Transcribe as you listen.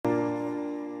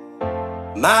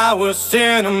my worst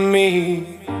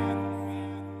enemy.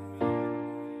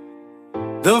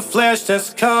 The flesh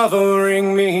that's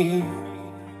covering me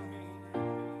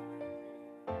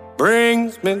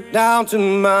brings me down to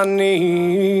my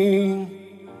knees.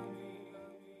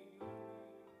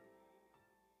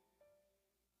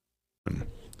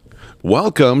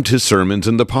 Welcome to Sermons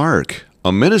in the Park,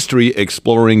 a ministry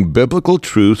exploring biblical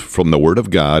truth from the Word of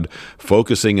God,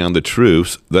 focusing on the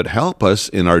truths that help us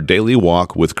in our daily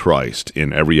walk with Christ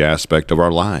in every aspect of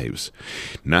our lives.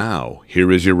 Now,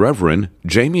 here is your Reverend,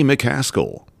 Jamie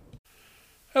McCaskill.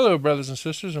 Hello, brothers and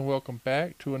sisters, and welcome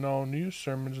back to an all-new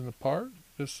Sermons in the Park.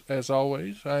 As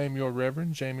always, I am your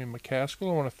Reverend, Jamie McCaskill.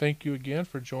 I want to thank you again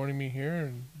for joining me here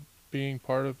and being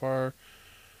part of our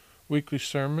weekly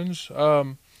sermons.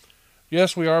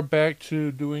 Yes, we are back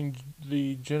to doing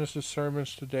the Genesis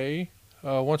sermons today.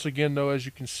 Once again, though, as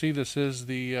you can see, this is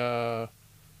the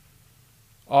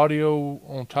audio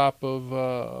on top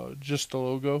of just the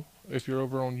logo. If you're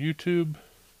over on YouTube,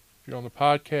 if you're on the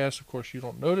podcast, of course, you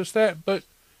don't notice that, but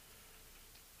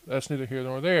that's neither here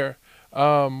nor there.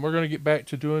 We're going to get back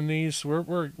to doing these.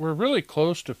 We're really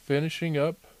close to finishing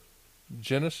up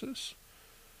Genesis.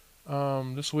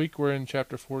 This week we're in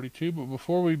chapter 42, but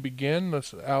before we begin,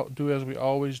 let's do as we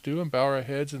always do and bow our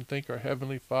heads and thank our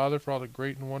Heavenly Father for all the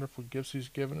great and wonderful gifts He's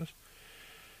given us.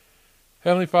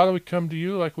 Heavenly Father, we come to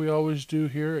you like we always do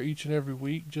here each and every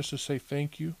week just to say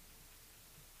thank you.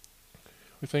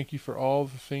 We thank you for all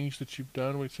the things that you've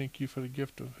done. We thank you for the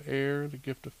gift of air, the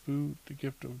gift of food, the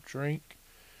gift of drink.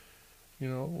 You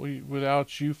know,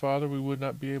 without you, Father, we would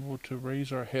not be able to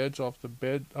raise our heads off the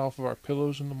bed, off of our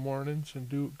pillows in the mornings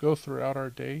and go throughout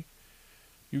our day.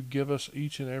 You give us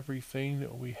each and everything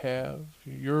that we have.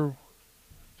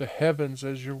 The heavens,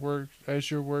 as your word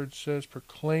says,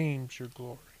 proclaims your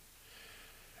glory.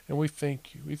 And we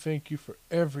thank you. We thank you for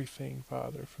everything,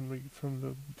 Father,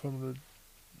 from the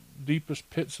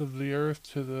deepest pits of the earth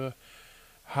to the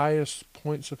highest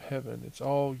points of heaven. It's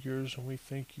all yours, and we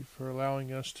thank you for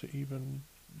allowing us to even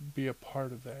be a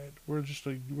part of that. We're just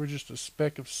a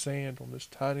speck of sand on this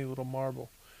tiny little marble,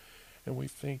 and we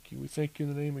thank you. We thank you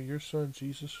in the name of your Son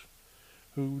Jesus,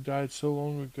 who died so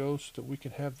long ago so that we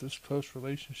can have this close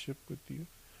relationship with you.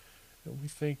 And we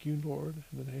thank you, Lord,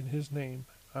 in His name.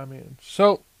 Amen.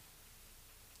 So,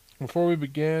 before we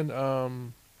begin, I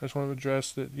just want to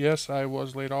address that, yes, I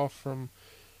was laid off from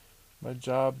my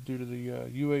job due to the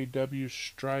UAW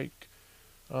strike.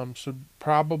 So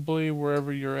probably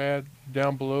wherever you're at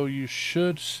down below, you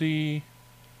should see,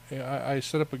 I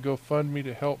set up a GoFundMe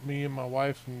to help me and my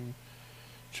wife and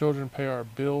children pay our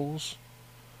bills.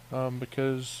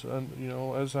 Because,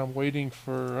 as I'm waiting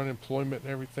for unemployment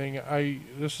and everything,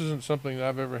 this isn't something that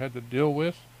I've ever had to deal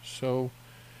with. So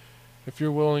if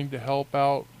you're willing to help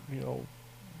out,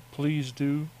 please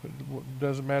do. It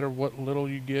doesn't matter what little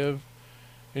you give.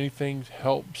 Anything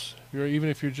helps. Even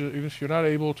if you're not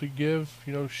able to give,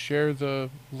 share the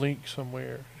link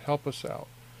somewhere. Help us out.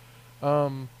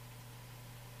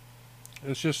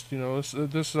 It's just, this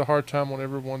is a hard time on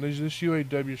everyone. This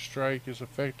UAW strike is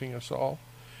affecting us all.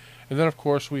 And then, of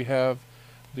course, we have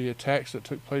the attacks that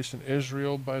took place in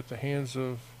Israel by the hands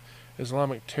of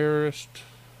Islamic terrorists.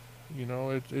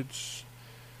 It's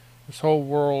this whole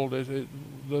world.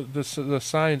 The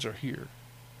signs are here.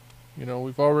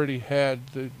 We've already had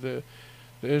the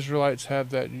Israelites have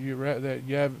that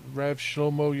Rav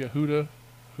Shlomo Yehuda,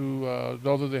 who,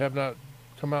 although they have not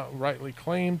come out rightly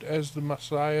claimed as the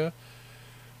Messiah,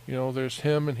 there's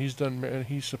him, and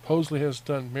he supposedly has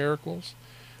done miracles.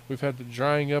 We've had the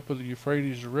drying up of the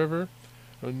Euphrates River,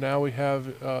 and now we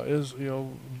have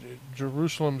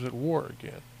Jerusalem's at war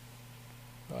again.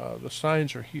 The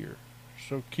signs are here,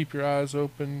 so keep your eyes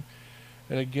open,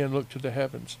 and again look to the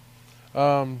heavens.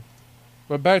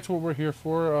 But back to what we're here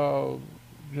for,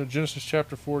 Genesis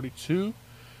chapter 42.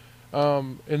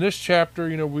 In this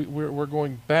chapter, we're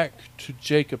going back to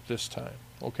Jacob this time,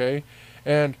 okay?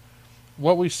 And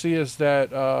what we see is that,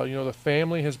 the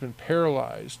family has been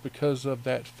paralyzed because of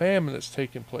that famine that's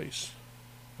taken place.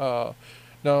 Now,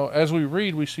 as we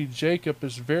read, we see Jacob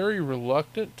is very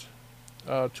reluctant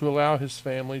to allow his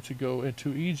family to go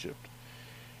into Egypt.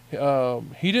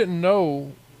 He didn't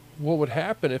know what would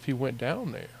happen if he went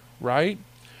down there. Right?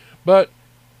 But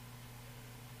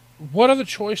what other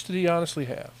choice did he honestly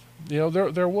have?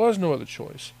 There was no other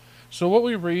choice. So what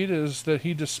we read is that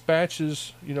he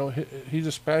dispatches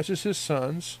his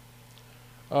sons,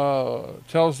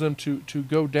 tells them to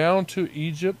go down to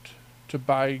Egypt to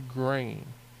buy grain.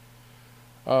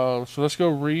 So let's go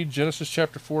read Genesis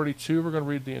chapter 42. We're going to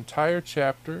read the entire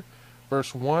chapter,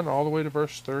 verse 1 all the way to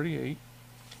verse 38.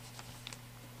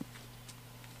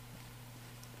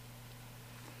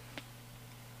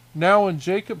 Now when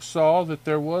Jacob saw that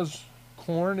there was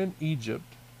corn in Egypt,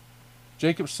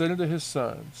 Jacob said unto his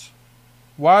sons,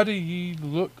 Why do ye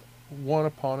look one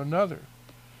upon another?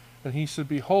 And he said,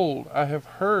 Behold, I have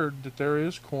heard that there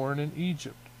is corn in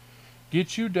Egypt.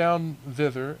 Get you down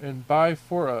thither, and buy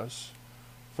for us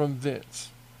from thence,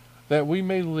 that we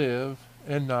may live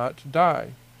and not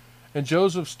die. And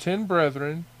Joseph's 10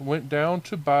 brethren went down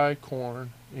to buy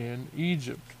corn in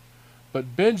Egypt.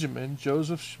 But Benjamin,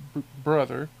 Joseph's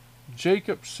brother,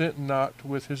 Jacob sent not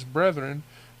with his brethren,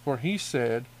 for he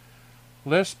said,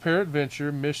 Lest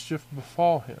peradventure mischief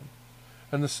befall him.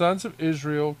 And the sons of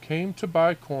Israel came to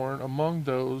buy corn among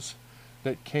those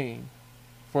that came,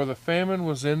 for the famine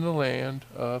was in the land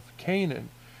of Canaan.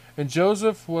 And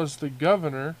Joseph was the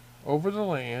governor over the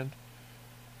land,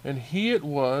 and he it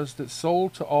was that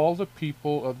sold to all the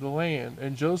people of the land.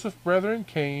 And Joseph's brethren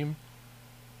came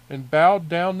and bowed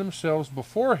down themselves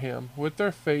before him with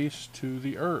their face to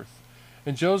the earth.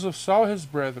 And Joseph saw his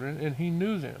brethren, and he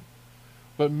knew them,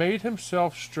 but made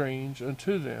himself strange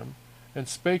unto them, and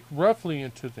spake roughly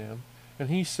unto them. And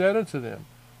he said unto them,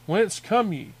 Whence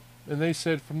come ye? And they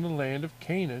said, From the land of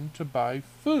Canaan, to buy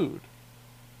food.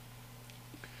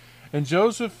 And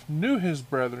Joseph knew his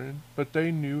brethren, but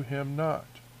they knew him not.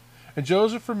 And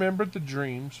Joseph remembered the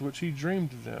dreams which he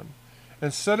dreamed of them,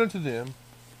 and said unto them,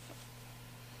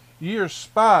 Ye are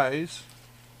spies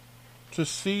to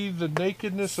see the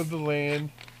nakedness of the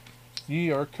land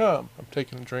ye are come. I'm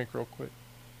taking a drink real quick.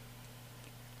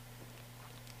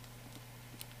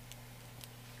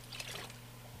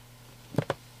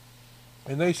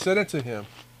 And they said unto him,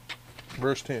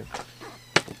 verse 10,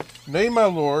 Nay, my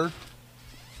lord,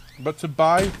 but to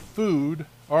buy food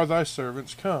are thy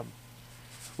servants come.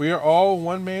 We are all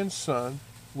one man's son,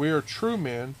 we are true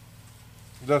men,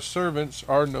 the servants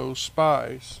are no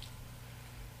spies.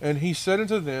 And he said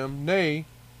unto them, Nay,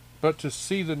 but to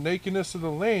see the nakedness of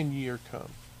the land ye are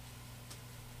come.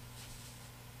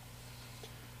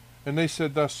 And they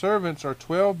said, Thy servants are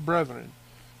 12 brethren,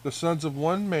 the sons of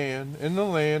one man in the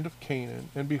land of Canaan,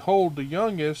 and behold, the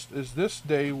youngest is this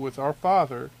day with our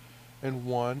father, and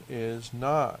one is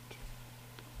not.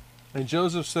 And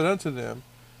Joseph said unto them,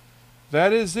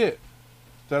 That is it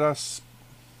that I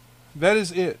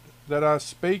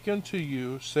spake unto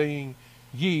you, saying,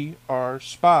 Ye are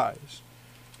spies.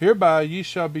 Hereby ye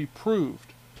shall be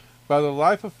proved. By the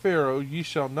life of Pharaoh ye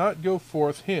shall not go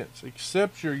forth hence,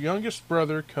 except your youngest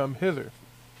brother come hither.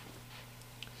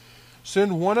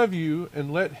 Send one of you,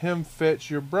 and let him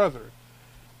fetch your brother,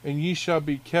 and ye shall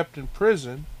be kept in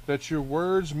prison, that your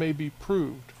words may be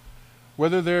proved,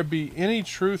 whether there be any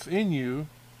truth in you,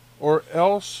 or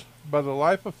else by the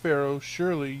life of Pharaoh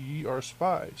surely ye are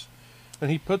spies. And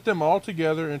he put them all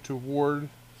together into ward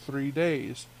 3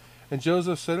 days. And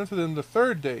Joseph said unto them the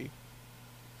 3rd day,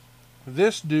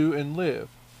 This do and live,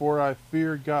 for I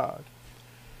fear God.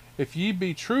 If ye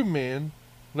be true men,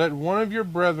 let one of your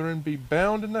brethren be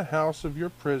bound in the house of your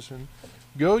prison.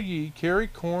 Go ye, carry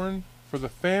corn for the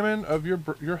famine of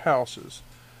your houses,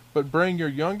 but bring your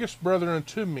youngest brother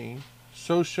unto me,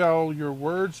 so shall your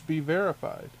words be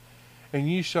verified, and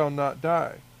ye shall not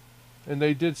die. And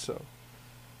they did so.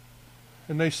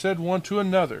 And they said one to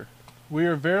another, We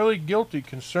are verily guilty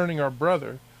concerning our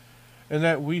brother, and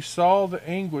that we saw the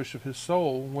anguish of his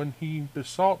soul when he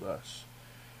besought us,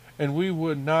 and we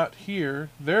would not hear,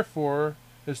 therefore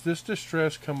is this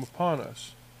distress come upon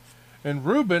us. And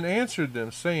Reuben answered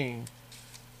them, saying,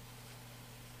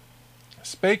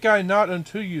 Spake I not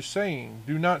unto you, saying,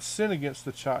 Do not sin against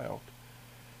the child?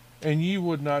 And ye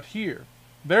would not hear.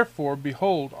 Therefore,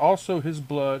 behold, also his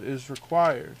blood is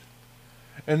required.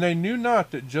 And they knew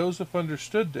not that Joseph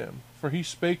understood them, for he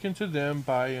spake unto them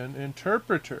by an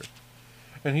interpreter.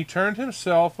 And he turned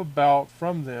himself about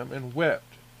from them, and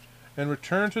wept, and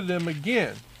returned to them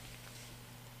again,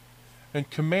 and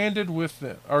communed with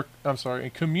them,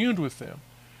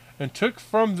 and took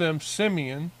from them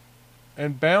Simeon,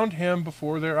 and bound him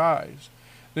before their eyes.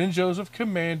 Then Joseph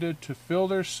commanded to fill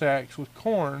their sacks with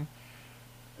corn,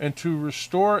 and to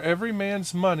restore every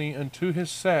man's money unto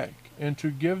his sack, and to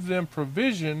give them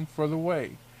provision for the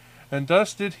way. And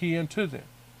thus did he unto them.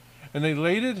 And they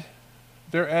laded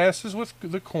their asses with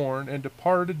the corn, and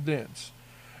departed thence.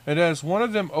 And as one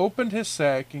of them opened his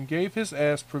sack, and gave his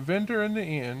ass provender in the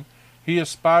inn, he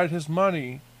espied his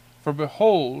money, for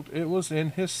behold, it was in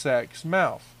his sack's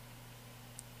mouth.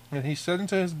 And he said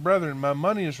unto his brethren, My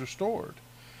money is restored,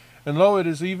 and lo, it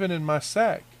is even in my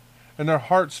sack. And their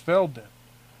hearts failed them,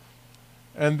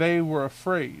 and they were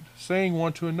afraid, saying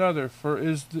one to another, For what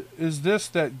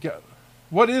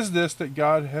is this that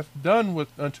God hath done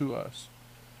unto us?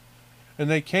 And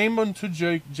they came unto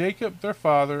Jacob their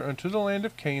father unto the land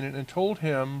of Canaan, and told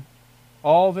him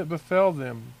all that befell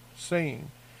them,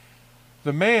 saying,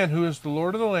 The man who is the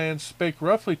Lord of the land spake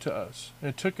roughly to us,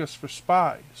 and took us for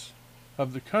spies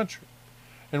of the country.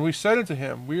 And we said unto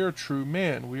him, We are true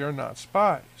men, we are not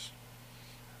spies.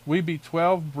 We be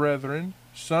 12 brethren,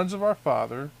 sons of our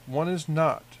father, one is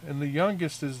not, and the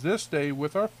youngest is this day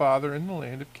with our father in the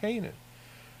land of Canaan.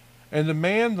 And the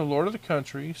man, the Lord of the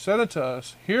country, said unto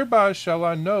us, Hereby shall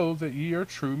I know that ye are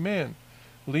true men.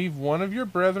 Leave one of your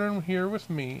brethren here with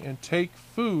me, and take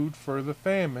food for the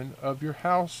famine of your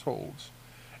households,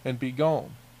 and be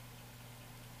gone.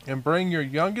 And bring your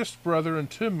youngest brother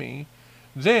unto me,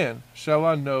 then shall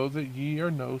I know that ye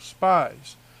are no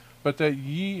spies, but that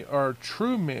ye are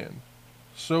true men.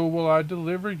 So will I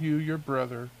deliver you your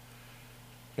brother,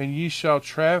 and ye shall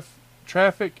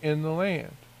traffic in the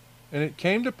land. And it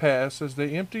came to pass, as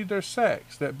they emptied their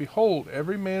sacks, that, behold,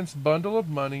 every man's bundle of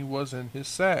money was in his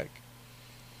sack.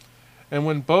 And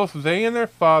when both they and their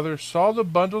father saw the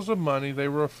bundles of money, they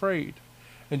were afraid.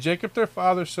 And Jacob their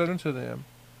father said unto them,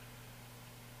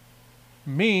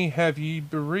 Me have ye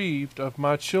bereaved of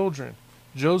my children.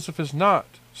 Joseph is not,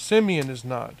 Simeon is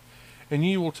not, and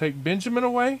ye will take Benjamin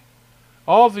away?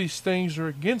 All these things are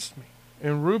against me.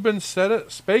 And Reuben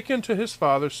spake unto his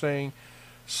father, saying,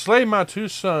 Slay my 2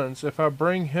 sons, if I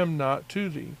bring him not to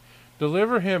thee.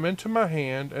 Deliver him into my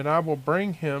hand, and I will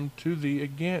bring him to thee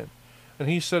again. And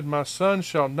he said, My son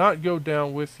shall not go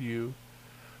down with you,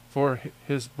 for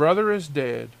his brother is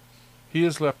dead, he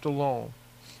is left alone.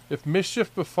 If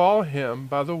mischief befall him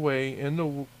by the way in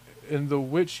the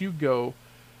which you go,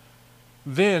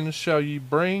 then shall ye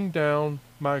bring down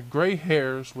my gray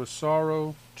hairs with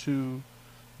sorrow to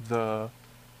the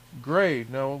grave.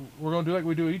 Now, we're going to do like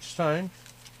we do each time.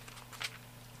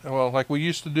 Well, like we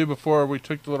used to do before we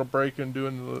took the little break in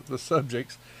doing the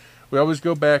subjects. We always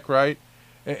go back, right?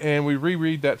 And we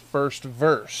reread that first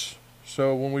verse.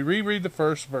 So when we reread the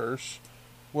first verse,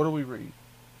 what do we read?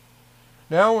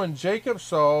 Now when Jacob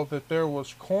saw that there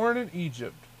was corn in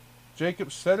Egypt,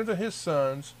 Jacob said unto his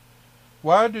sons,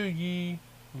 Why do ye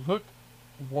look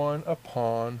one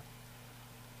upon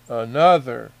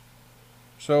another?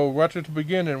 So right at the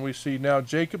beginning we see, now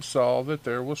Jacob saw that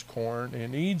there was corn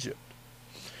in Egypt.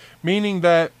 Meaning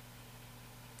that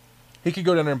he could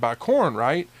go down there and buy corn,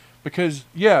 right? Because,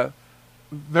 yeah,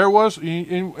 there was,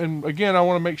 and again, I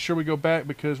want to make sure we go back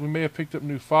because we may have picked up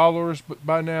new followers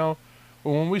by now.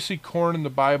 But when we see corn in the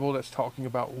Bible, that's talking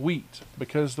about wheat.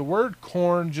 Because the word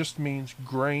corn just means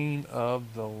grain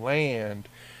of the land.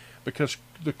 Because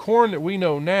the corn that we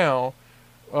know now,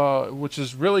 which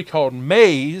is really called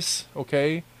maize,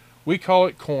 okay, we call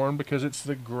it corn because it's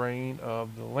the grain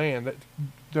of the land.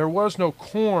 There was no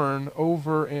corn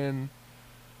over in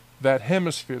that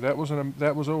hemisphere. That was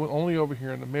only over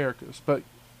here in the Americas. But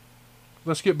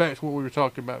let's get back to what we were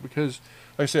talking about, because,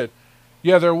 like I said,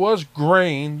 yeah, there was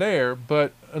grain there,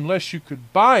 but unless you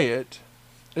could buy it,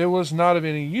 it was not of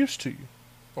any use to you.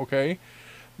 Okay?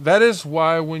 That is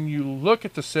why when you look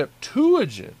at the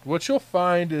Septuagint, what you'll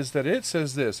find is that it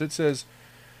says this. It says,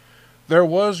 there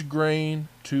was grain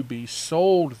to be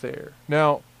sold there.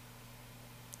 Now,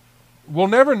 we'll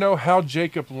never know how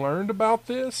Jacob learned about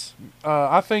this.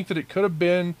 I think that it could have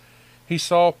been he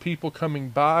saw people coming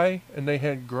by and they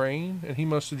had grain, and he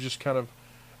must have just kind of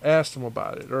asked them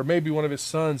about it. Or maybe one of his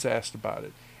sons asked about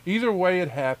it. Either way it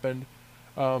happened,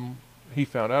 he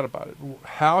found out about it.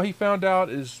 How he found out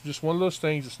is just one of those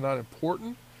things that's not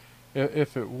important.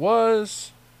 If it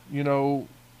was,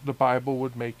 the Bible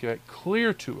would make that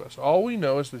clear to us. All we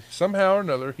know is that somehow or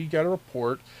another he got a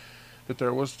report that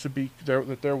there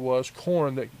was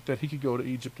corn that he could go to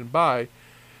Egypt and buy.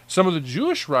 Some of the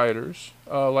Jewish writers,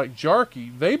 like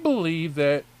Jarkey, they believe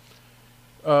that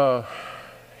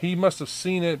he must have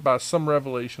seen it by some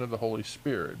revelation of the Holy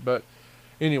Spirit. But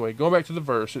anyway, going back to the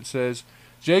verse, it says,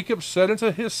 Jacob said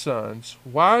unto his sons,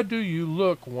 Why do you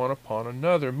look one upon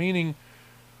another? Meaning,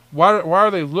 why are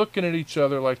they looking at each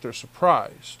other like they're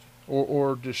surprised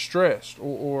or distressed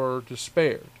or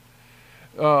despaired?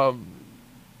 The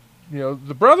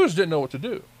brothers didn't know what to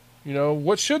do.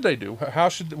 What should they do?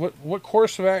 What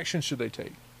course of action should they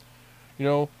take?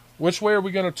 Which way are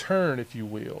we going to turn, if you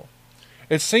will?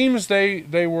 It seems they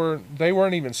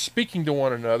weren't even speaking to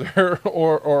one another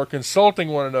or consulting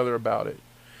one another about it.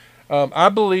 I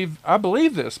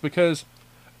believe this because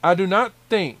I do not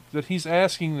think that he's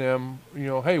asking them,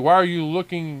 hey, why are you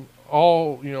looking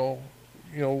all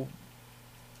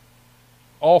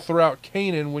throughout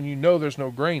Canaan when you know there's no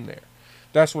grain there?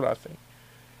 That's what I think.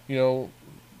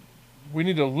 We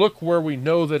need to look where we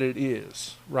know that it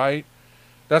is, right?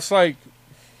 That's like,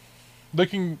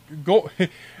 go.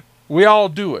 We all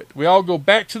do it. We all go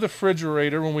back to the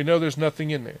refrigerator when we know there's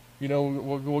nothing in there. You know,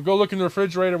 we'll go look in the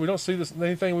refrigerator. We don't see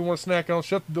anything we want to snack on.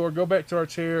 Shut the door. Go back to our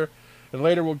chair, and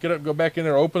later we'll get up, go back in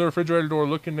there, open the refrigerator door,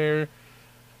 look in there.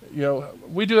 You know,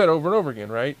 we do that over and over again,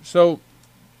 right? So,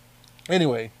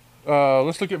 anyway,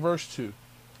 let's look at verse 2.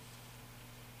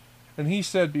 And he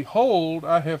said, Behold,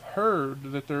 I have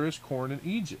heard that there is corn in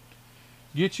Egypt.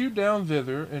 Get you down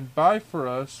thither, and buy for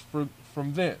us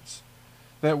from thence,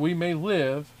 that we may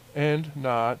live and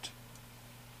not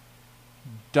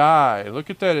die. Look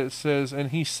at that. It says,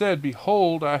 And he said,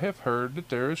 Behold, I have heard that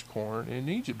there is corn in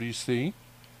Egypt. Do you see?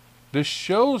 This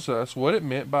shows us what it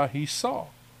meant by he saw,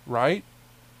 right?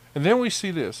 And then we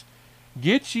see this.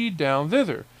 Get ye down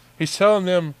thither. He's telling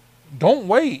them, don't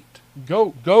wait.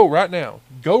 Go right now.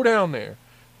 Go down there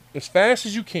as fast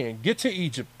as you can. Get to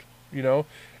Egypt, you know.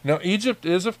 Now, Egypt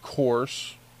is, of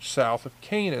course, south of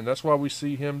Canaan. That's why we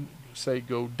see him say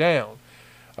go down.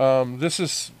 This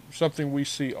is something we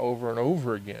see over and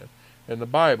over again in the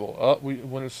Bible.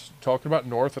 When it's talking about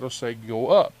north, it'll say go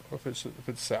up. If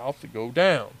it's south, it go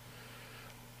down.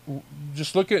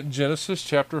 Just look at Genesis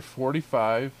chapter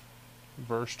 45,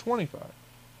 verse 25.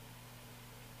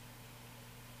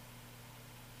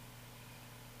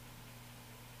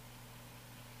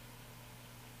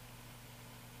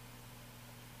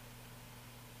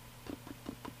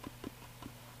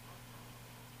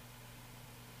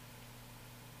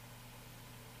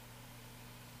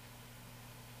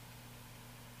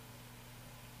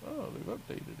 Oh, they've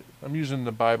updated it. I'm using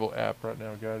the Bible app right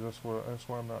now, guys. That's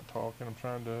why I'm not talking. I'm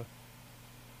trying to.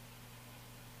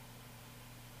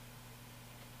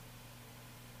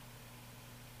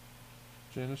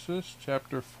 Genesis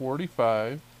chapter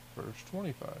 45, verse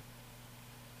 25. I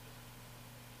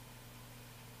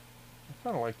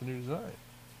kind of like the new design.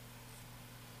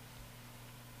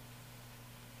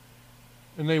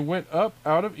 And they went up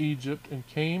out of Egypt and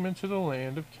came into the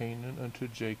land of Canaan unto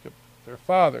Jacob their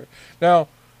father. Now,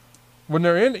 when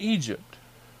they're in Egypt,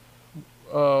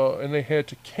 and they head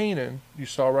to Canaan, you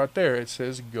saw right there, it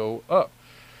says, go up.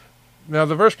 Now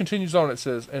the verse continues on, it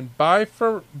says, and buy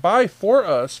for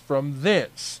us from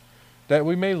thence, that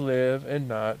we may live and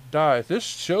not die. This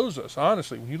shows us,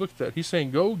 honestly, when you look at that, he's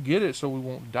saying, go get it so we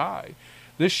won't die.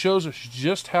 This shows us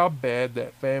just how bad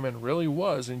that famine really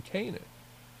was in Canaan.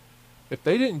 If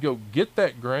they didn't go get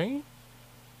that grain,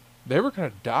 they were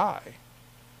going to die.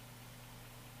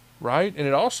 Right? And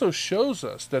it also shows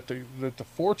us that the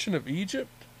fortune of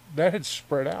Egypt, that had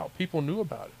spread out. People knew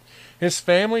about it. His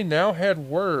family now had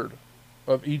word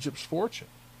of Egypt's fortune.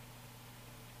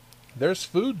 There's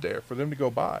food there for them to go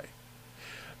buy.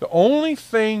 The only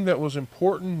thing that was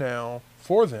important now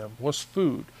for them was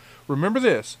food. Remember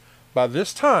this, by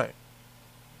this time,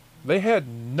 they had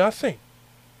nothing.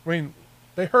 I mean,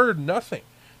 they heard nothing.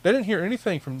 They didn't hear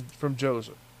anything from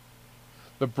Joseph.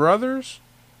 The brothers,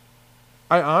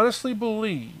 I honestly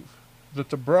believe that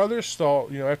the brothers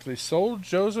thought, after they sold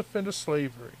Joseph into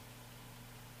slavery,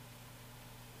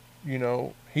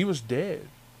 he was dead.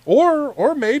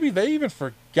 Or maybe they even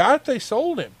forgot they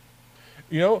sold him.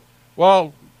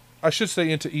 Well, I should say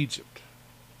into Egypt.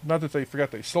 Not that they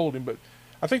forgot they sold him, but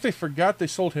I think they forgot they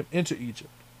sold him into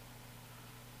Egypt.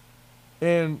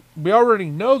 And we already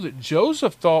know that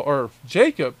Jacob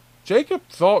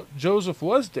thought Joseph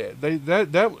was dead.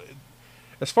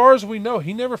 As far as we know,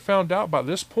 he never found out by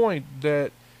this point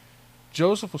that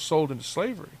Joseph was sold into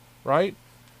slavery, right?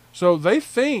 So they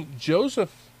think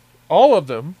Joseph, all of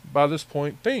them by this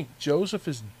point think Joseph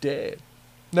is dead.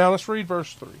 Now let's read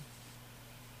verse 3.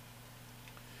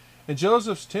 And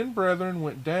Joseph's 10 brethren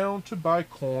went down to buy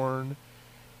corn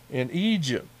in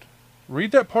Egypt.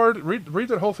 Read that part. Read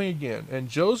that whole thing again. And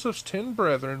Joseph's 10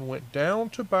 brethren went down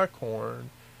to buy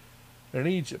corn in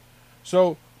Egypt.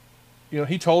 So,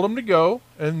 he told them to go,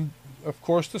 and of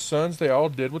course the sons, they all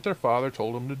did what their father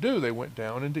told them to do. They went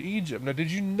down into Egypt. Now,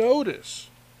 did you notice?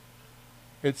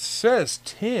 It says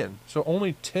 10, so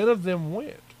only 10 of them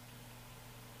went.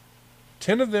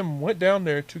 10 of them went down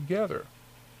there together.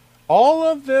 All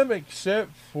of them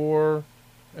except for,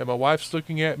 and my wife's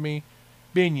looking at me,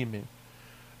 Benjamin.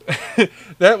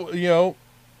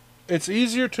 It's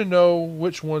easier to know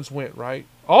which ones went, right?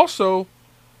 Also,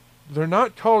 they're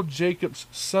not called Jacob's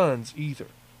sons either.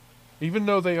 Even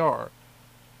though they are.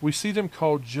 We see them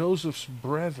called Joseph's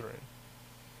brethren.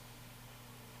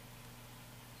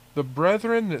 The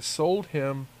brethren that sold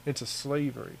him into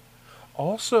slavery.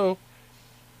 Also,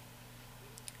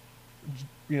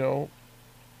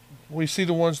 we see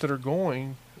the ones that are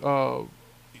going,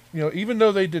 even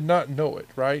though they did not know it,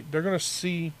 right? They're going to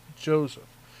see Joseph.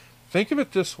 Think of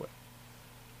it this way.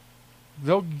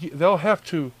 They'll have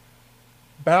to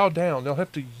bow down. They'll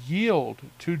have to yield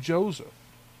to Joseph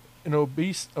in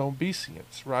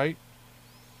obeisance, right?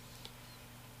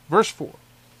 Verse 4.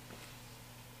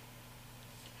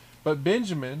 But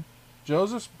Benjamin,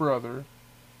 Joseph's brother,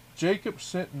 Jacob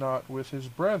sent not with his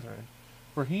brethren,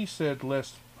 for he said,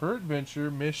 lest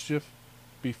peradventure mischief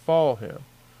befall him.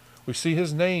 We see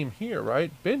his name here,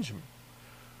 right? Benjamin.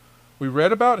 We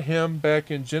read about him back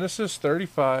in Genesis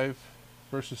 35,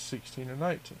 verses 16 and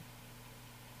 19.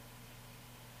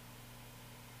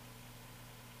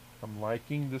 I'm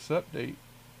liking this update.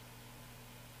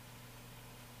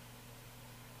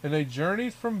 And they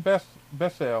journeyed from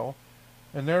Bethel,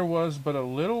 and there was but a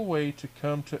little way to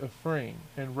come to Ephraim.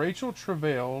 And Rachel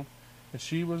travailed, and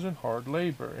she was in hard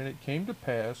labor. And it came to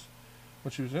pass,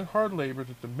 when she was in hard labor,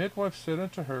 that the midwife said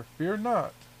unto her, Fear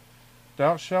not,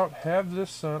 thou shalt have this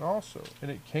son also.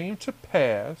 And it came to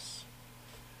pass,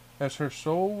 as her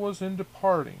soul was in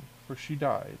departing, for she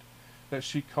died, that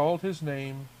she called his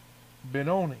name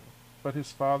Benoni, but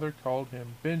his father called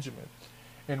him Benjamin.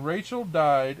 And Rachel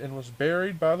died and was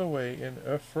buried by the way in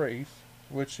Ephrath,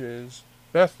 which is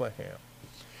Bethlehem.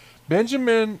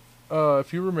 Benjamin,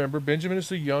 if you remember, Benjamin is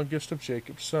the youngest of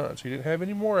Jacob's sons. He didn't have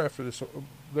any more after this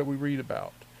that we read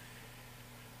about.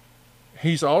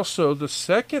 He's also the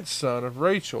second son of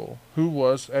Rachel, who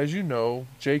was, as you know,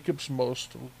 Jacob's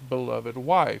most beloved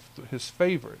wife, his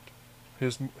favorite,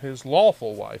 his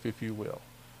lawful wife, if you will.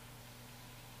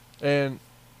 And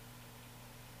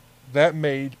that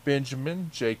made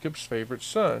Benjamin Jacob's favorite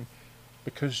son,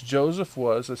 because Joseph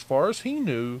was, as far as he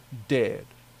knew, dead.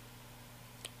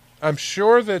 I'm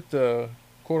sure that the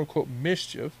quote-unquote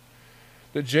mischief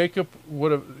that Jacob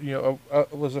would have,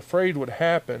 was afraid would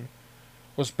happen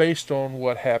was based on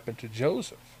what happened to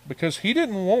Joseph, because he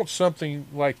didn't want something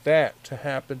like that to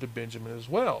happen to Benjamin as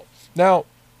well. Now,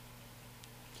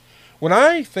 when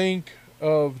I think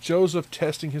of Joseph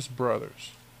testing his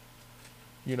brothers,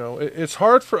 it's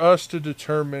hard for us to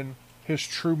determine his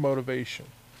true motivation.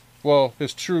 Well, I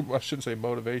shouldn't say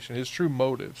motivation, his true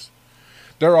motives.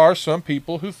 There are some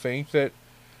people who think that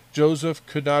Joseph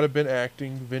could not have been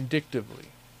acting vindictively,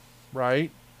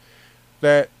 right?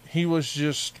 That he was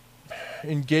just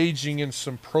engaging in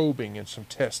some probing and some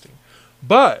testing.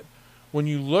 But when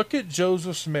you look at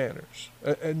Joseph's manners,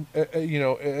 and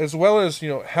as well as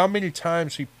how many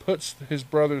times he puts his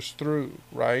brothers through,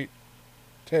 right?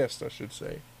 Test, I should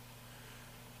say.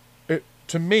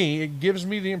 To me, it gives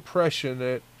me the impression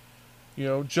that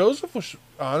Joseph was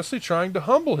honestly trying to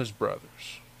humble his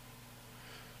brothers.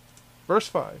 Verse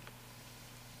 5.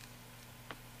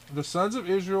 The sons of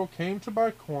Israel came to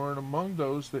buy corn among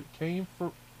those that came,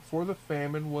 for the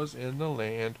famine was in the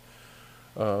land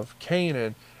of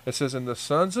Canaan. It says, and the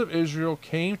sons of Israel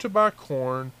came to buy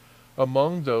corn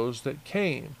among those that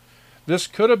came. This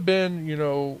could have been,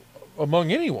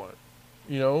 among anyone.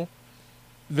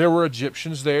 There were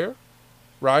Egyptians there,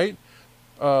 right?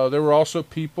 There were also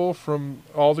people from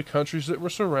all the countries that were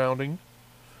surrounding.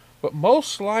 But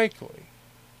most likely,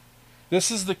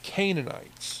 this is the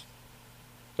Canaanites.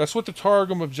 That's what the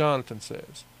Targum of Jonathan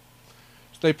says.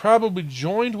 They probably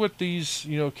joined with these,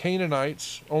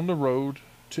 Canaanites on the road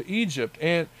to Egypt.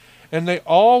 And they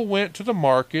all went to the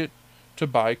market to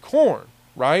buy corn,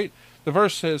 right? The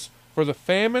verse says, for the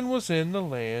famine was in the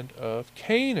land of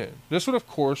Canaan. This would, of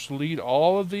course, lead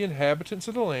all of the inhabitants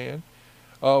of the land,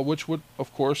 which would,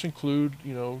 of course, include,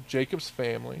 Jacob's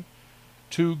family,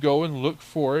 to go and look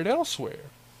for it elsewhere.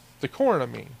 The corn, I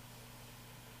mean.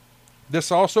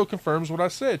 This also confirms what I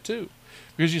said, too.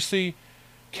 Because you see,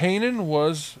 Canaan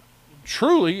was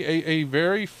truly a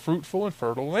very fruitful and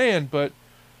fertile land, but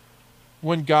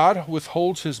when God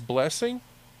withholds his blessing,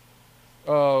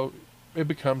 it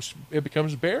becomes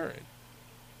barren.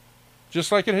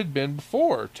 Just like it had been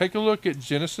before. Take a look at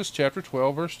Genesis chapter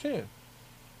 12, verse 10.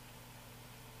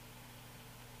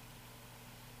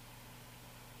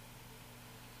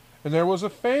 And there was a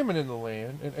famine in the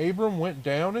land, and Abram went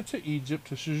down into Egypt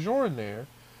to sojourn there,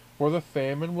 for the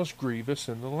famine was grievous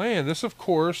in the land. This, of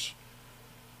course,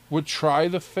 would try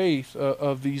the faith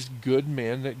of these good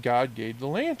men that God gave the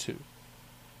land to.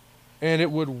 And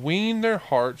it would wean their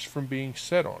hearts from being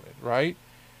set on it, right?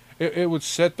 It would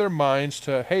set their minds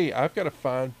to, hey, I've got to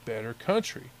find better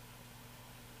country,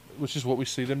 which is what we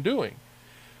see them doing.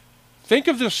 Think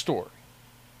of this story,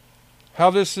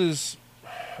 how this is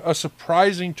a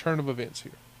surprising turn of events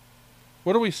here.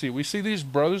 What do we see? We see these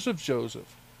brothers of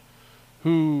Joseph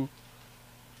who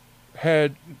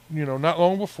had, not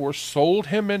long before sold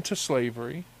him into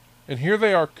slavery, and here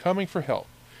they are coming for help.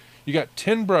 You got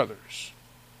 10 brothers.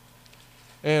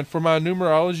 And for my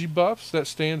numerology buffs, that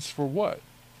stands for what?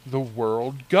 The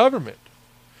world government.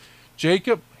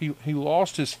 Jacob, he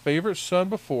lost his favorite son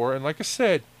before, and like I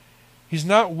said, he's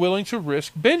not willing to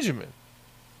risk Benjamin,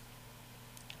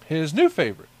 his new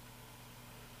favorite.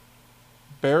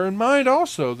 Bear in mind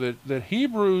also that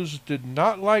Hebrews did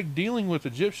not like dealing with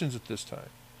Egyptians at this time,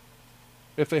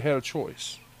 if they had a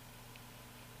choice.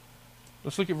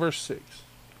 Let's look at verse 6.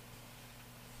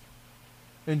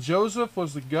 And Joseph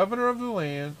was the governor of the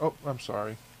land. Oh, I'm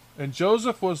sorry. And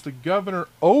Joseph was the governor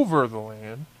over the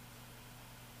land,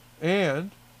 and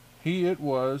he it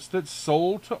was that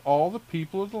sold to all the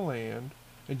people of the land.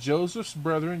 And Joseph's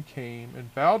brethren came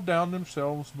and bowed down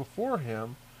themselves before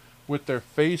him with their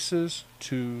faces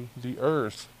to the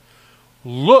earth.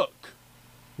 Look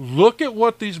at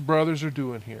what these brothers are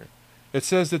doing here. It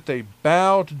says that they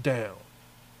bowed down.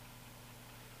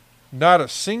 Not a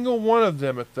single one of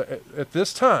them at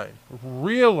this time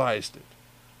realized it.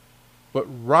 But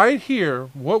right here,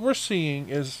 what we're seeing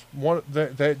is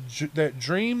that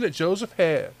dream that Joseph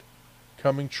had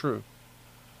coming true.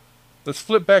 Let's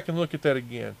flip back and look at that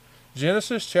again.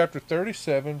 Genesis chapter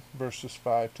 37, verses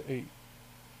 5 to 8.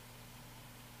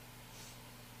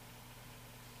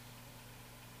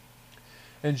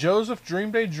 And Joseph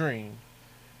dreamed a dream,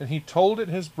 and he told it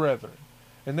his brethren,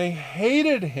 and they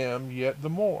hated him yet the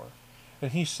more.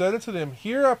 And he said unto them,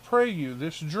 Hear, I pray you,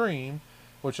 this dream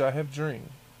which I have dreamed.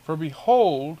 For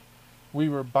behold, we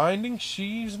were binding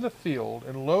sheaves in the field,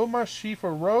 and lo, my sheaf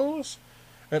arose,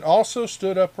 and also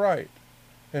stood upright.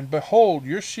 And behold,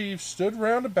 your sheaves stood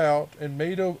round about, and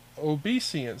made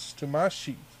obeisance to my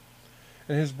sheaf.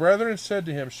 And his brethren said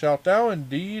to him, Shalt thou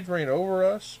indeed reign over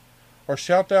us? Or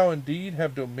shalt thou indeed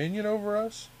have dominion over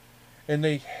us? And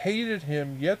they hated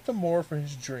him yet the more for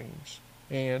his dreams,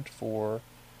 and for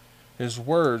his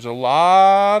words. A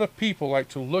lot of people like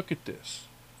to look at this,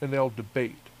 and they'll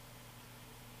debate.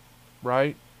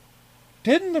 Right?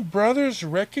 Didn't the brothers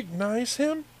recognize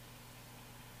him?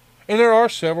 And there are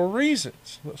several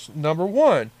reasons. Number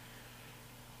one,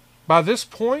 by this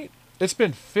point, it's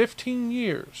been 15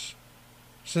 years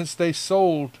since they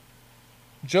sold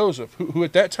Joseph, who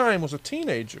at that time was a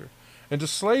teenager, into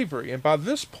slavery. And by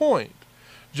this point,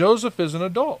 Joseph is an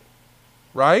adult.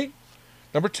 Right?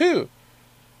 Number two,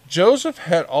 Joseph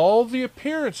had all the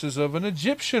appearances of an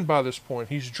Egyptian by this point.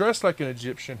 He's dressed like an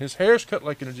Egyptian. His hair's cut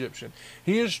like an Egyptian.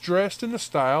 He is dressed in the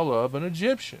style of an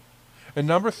Egyptian. And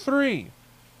number three,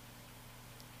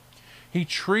 he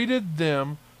treated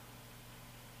them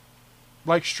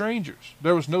like strangers.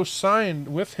 There was no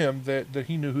sign with him that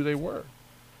he knew who they were.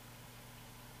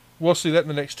 We'll see that in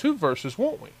the next two verses,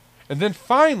 won't we? And then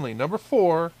finally, number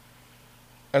four,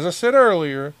 as I said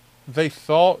earlier, they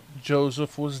thought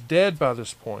Joseph was dead by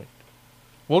this point.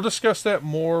 We'll discuss that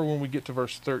more when we get to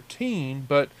verse 13,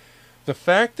 but the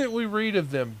fact that we read of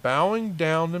them bowing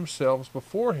down themselves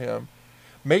before him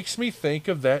makes me think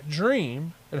of that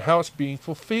dream and how it's being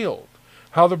fulfilled.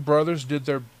 How the brothers did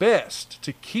their best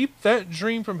to keep that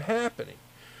dream from happening.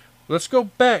 Let's go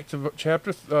back to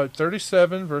chapter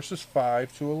 37, verses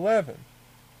 5 to 11.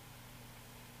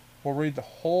 We'll read the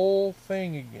whole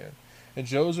thing again. And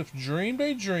Joseph dreamed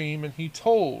a dream, and he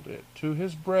told it to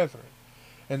his brethren.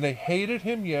 And they hated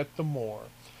him yet the more.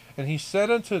 And he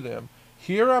said unto them,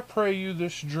 Hear, I pray you,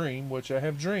 this dream which I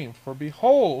have dreamed. For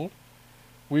behold,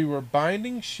 we were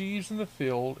binding sheaves in the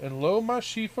field, and lo, my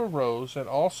sheaf arose, and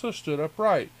also stood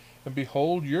upright. And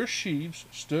behold, your sheaves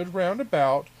stood round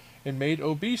about, and made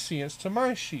obeisance to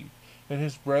my sheaf. And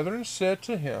his brethren said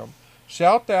to him,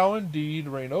 Shalt thou indeed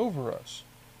reign over us?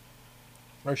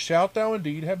 Or shalt thou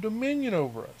indeed have dominion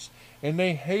over us? And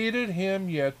they hated him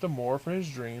yet the more for his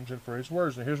dreams and for his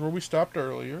words. And here's where we stopped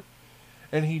earlier.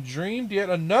 And he dreamed yet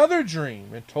another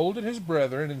dream, and told it his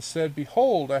brethren, and said,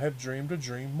 Behold, I have dreamed a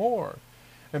dream more.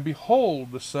 And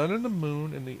behold, the sun and the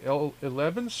moon and the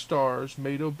 11 stars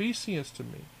made obeisance to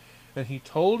me. And he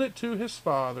told it to his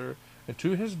father and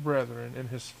to his brethren. And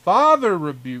his father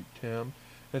rebuked him,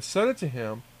 and said unto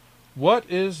him, What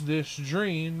is this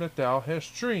dream that thou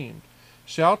hast dreamed?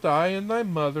 Shalt I and thy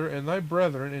mother and thy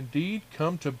brethren indeed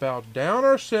come to bow down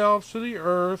ourselves to the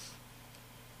earth?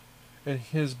 And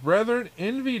his brethren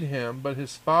envied him, but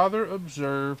his father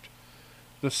observed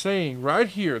the saying right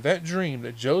here, that dream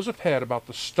that Joseph had about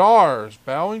the stars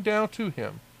bowing down to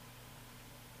him.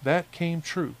 That came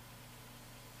true.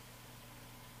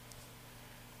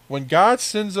 When God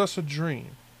sends us a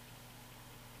dream,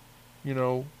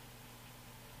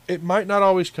 it might not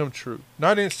always come true.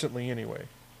 Not instantly anyway.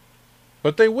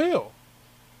 But they will.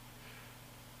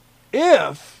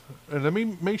 If, and let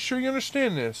me make sure you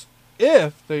understand this,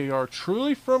 if they are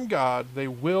truly from God, they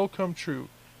will come true.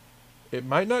 It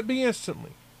might not be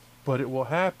instantly, but it will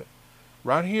happen.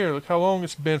 Right here, look how long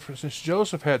it's been since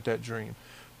Joseph had that dream.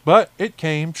 But it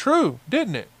came true,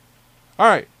 didn't it? All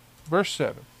right, verse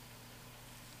 7.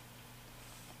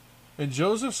 And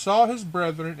Joseph saw his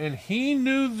brethren, and he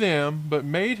knew them, but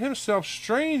made himself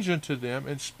strange unto them,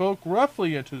 and spoke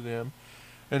roughly unto them.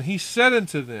 And he said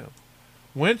unto them,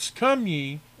 Whence come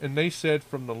ye? And they said,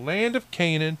 From the land of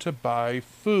Canaan to buy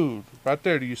food. Right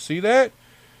there, do you see that?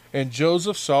 And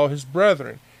Joseph saw his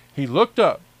brethren. He looked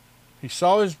up. He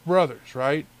saw his brothers,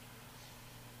 right?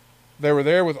 They were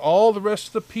there with all the rest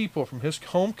of the people from his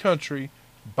home country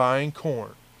buying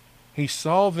corn. He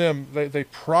saw them, they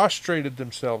prostrated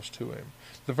themselves to him.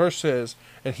 The verse says,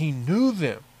 and he knew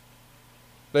them.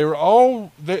 They were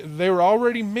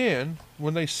already men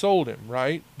when they sold him,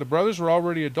 right? The brothers were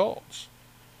already adults.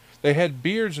 They had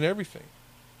beards and everything.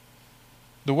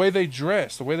 The way they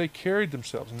dressed, the way they carried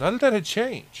themselves, none of that had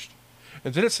changed.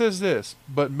 And then it says this,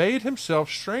 but made himself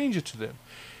stranger to them.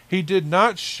 He did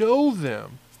not show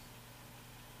them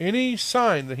any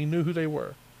sign that he knew who they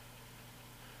were.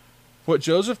 What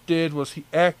Joseph did was he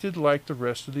acted like the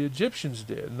rest of the Egyptians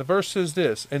did. And the verse says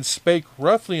this, and spake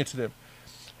roughly unto them.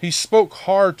 He spoke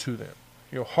hard to them,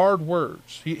 hard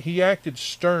words. He acted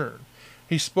stern.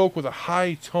 He spoke with a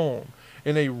high tone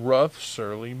in a rough,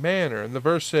 surly manner. And the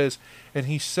verse says, and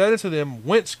he said unto them,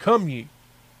 Whence come ye?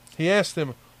 He asked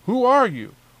them, Who are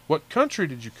you? What country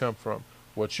did you come from?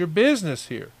 What's your business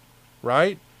here?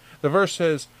 Right? The verse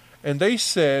says, and they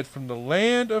said, From the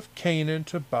land of Canaan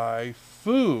to buy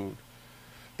food.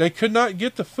 They could not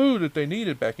get the food that they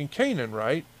needed back in Canaan,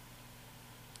 right?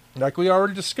 Like we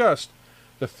already discussed,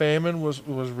 the famine was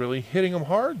really hitting them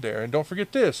hard there. And don't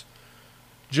forget this,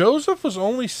 Joseph was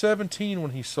only 17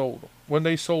 when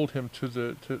they sold him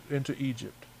into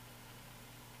Egypt.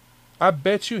 I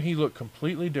bet you he looked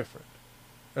completely different.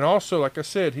 And also, like I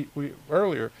said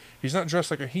earlier, he's not dressed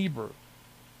like a Hebrew.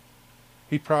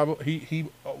 He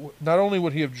not only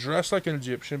would he have dressed like an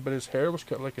Egyptian, but his hair was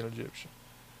cut like an Egyptian.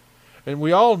 And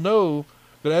we all know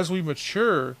that as we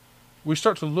mature, we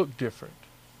start to look different,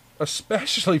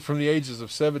 especially from the ages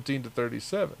of 17 to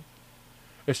 37.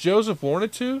 If Joseph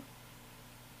wanted to,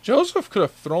 Joseph could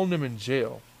have thrown them in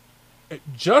jail,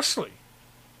 justly.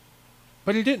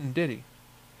 But he didn't, did he?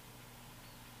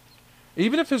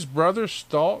 Even if his brothers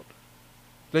thought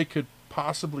they could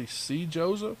possibly see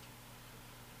Joseph,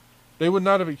 they would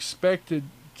not have expected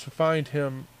to find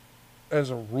him as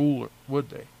a ruler,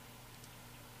 would they?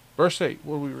 Verse 8,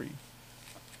 what do we read?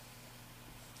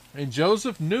 And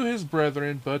Joseph knew his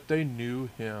brethren, but they knew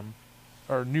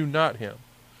not him.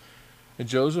 And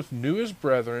Joseph knew his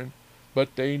brethren,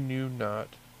 but they knew not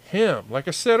him. Like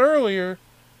I said earlier,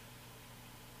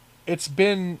 it's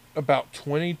been about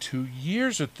 22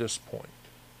 years at this point.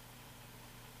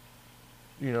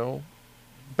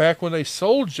 Back when they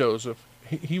sold Joseph,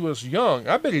 he was young.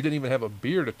 I bet he didn't even have a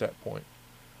beard at that point.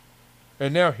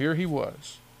 And now here he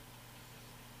was.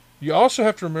 You also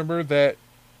have to remember that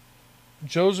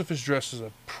Joseph is dressed as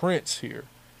a prince here,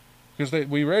 because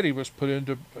we read he was put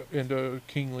into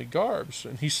kingly garbs,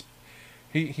 and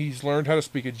he's learned how to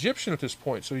speak Egyptian at this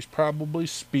point, so he's probably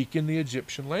speaking the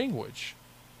Egyptian language.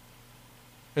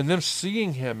 And them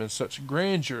seeing him in such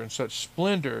grandeur and such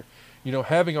splendor,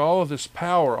 having all of this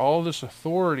power, all of this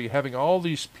authority, having all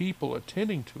these people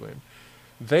attending to him,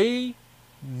 they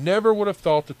never would have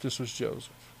thought that this was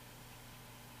Joseph.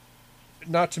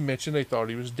 Not to mention they thought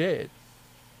he was dead.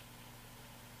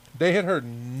 They had heard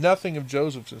nothing of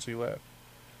Joseph since he left.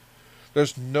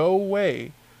 There's no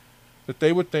way that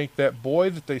they would think that boy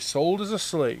that they sold as a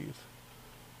slave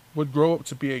would grow up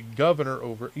to be a governor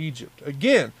over Egypt.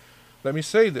 Again, let me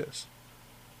say this.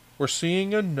 We're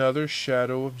seeing another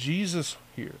shadow of Jesus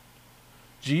here.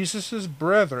 Jesus'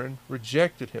 brethren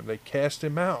rejected him. They cast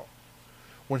him out.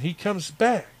 When he comes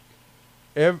back,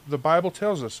 the Bible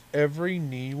tells us every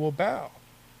knee will bow.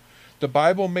 The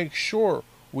Bible makes sure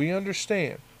we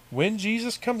understand when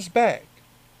Jesus comes back,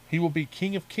 he will be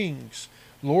King of Kings,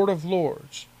 Lord of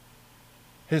Lords.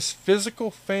 His physical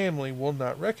family will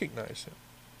not recognize him.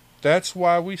 That's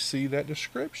why we see that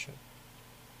description.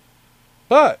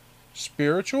 But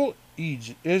spiritual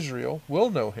Israel will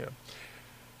know him.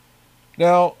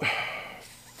 Now,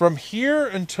 from here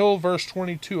until verse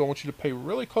 22, I want you to pay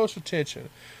really close attention,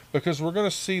 because we're going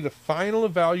to see the final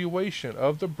evaluation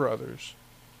of the brothers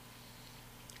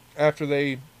after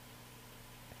they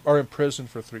are imprisoned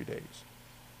for 3 days,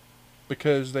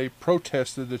 because they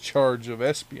protested the charge of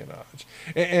espionage.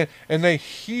 And they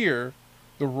hear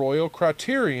the royal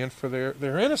criterion for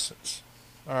their innocence.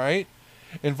 All right?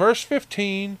 In verse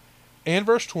 15 and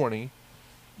verse 20,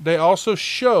 they also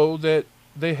show that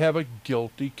they have a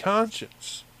guilty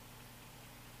conscience,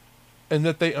 and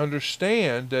that they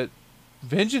understand that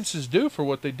vengeance is due for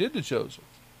what they did to Joseph.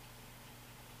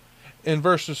 in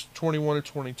verses 21 and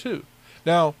 22.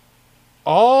 Now,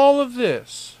 all of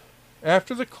this,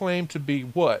 after the claim to be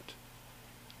what?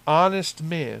 Honest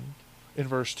men in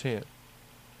verse 10.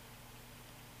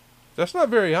 That's not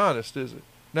very honest, is it?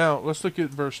 Now, let's look at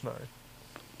verse 9.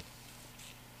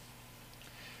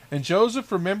 And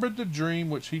Joseph remembered the dream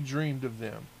which he dreamed of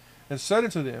them, and said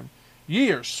unto them,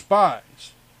 Ye are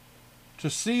spies, to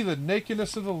see the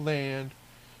nakedness of the land,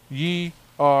 ye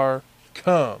are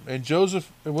come. And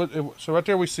Joseph, so right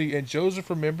there we see, and Joseph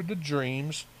remembered the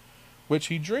dreams which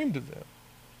he dreamed of them.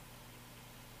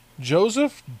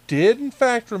 Joseph did in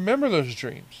fact remember those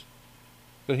dreams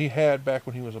that he had back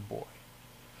when he was a boy.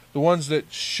 The ones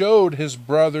that showed his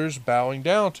brothers bowing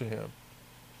down to him.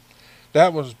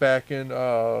 That was back in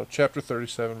chapter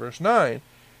 37, verse 9.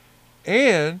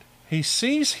 And he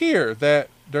sees here that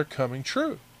they're coming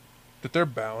true. That they're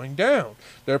bowing down.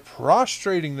 They're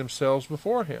prostrating themselves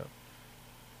before him.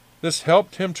 This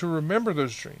helped him to remember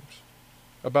those dreams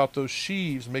about those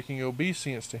sheaves making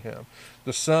obeisance to him.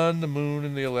 The sun, the moon,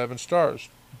 and the 11 stars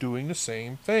doing the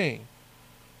same thing.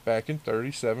 Back in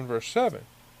 37, verse 7.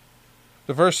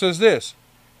 The verse says this,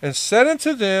 and said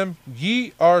unto them,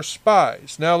 Ye are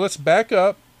spies. Now let's back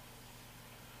up.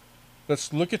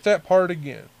 Let's look at that part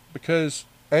again. Because,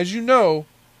 as you know,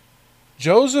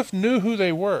 Joseph knew who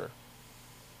they were.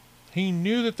 He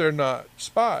knew that they're not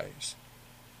spies.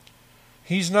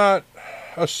 He's not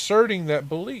asserting that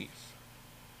belief.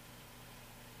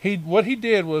 What he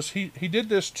did was, he did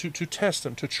this to test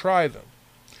them, to try them.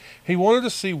 He wanted to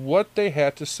see what they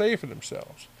had to say for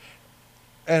themselves.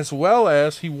 As well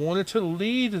as he wanted to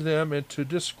lead them into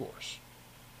discourse,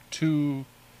 to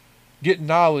get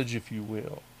knowledge, if you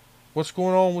will. What's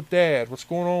going on with Dad? What's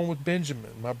going on with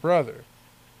Benjamin, my brother?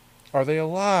 Are they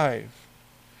alive?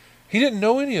 He didn't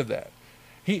know any of that.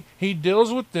 He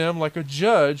deals with them like a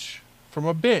judge from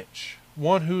a bench,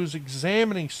 one who's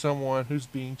examining someone who's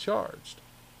being charged.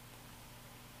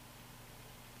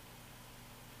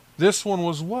 This one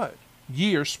was what?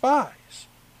 Ye are spies.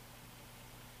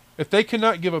 If they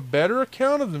cannot give a better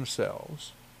account of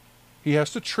themselves, he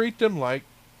has to treat them like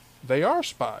they are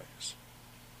spies.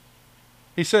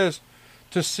 He says,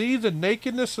 to see the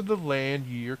nakedness of the land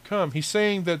ye are come. He's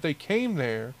saying that they came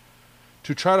there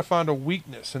to try to find a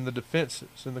weakness in the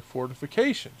defenses and the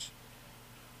fortifications.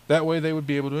 That way they would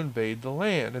be able to invade the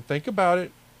land. And think about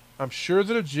it, I'm sure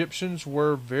that Egyptians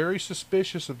were very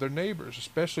suspicious of their neighbors,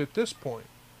 especially at this point,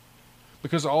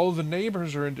 because all of the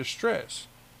neighbors are in distress.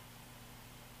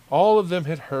 All of them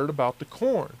had heard about the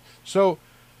corn. So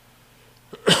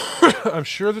I'm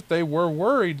sure that they were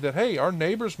worried that, hey, our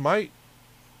neighbors might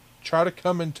try to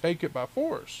come and take it by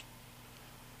force.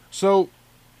 So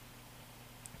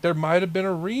there might have been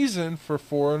a reason for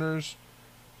foreigners,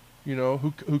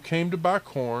 who came to buy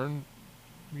corn,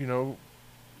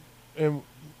 and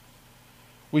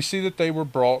we see that they were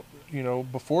brought,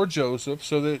 before Joseph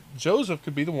so that Joseph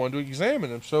could be the one to examine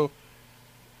them. So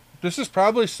this is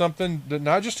probably something that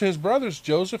not just his brothers,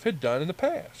 Joseph had done in the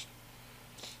past.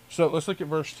 So let's look at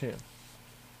verse 10.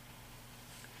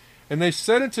 And they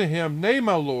said unto him, Nay,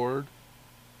 my Lord,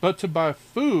 but to buy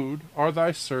food are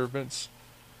thy servants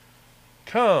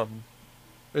come.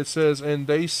 It says, and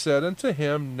they said unto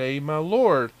him, Nay, my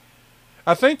Lord.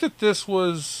 I think that this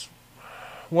was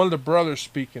one of the brothers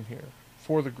speaking here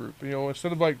for the group.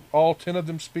 Instead of like all 10 of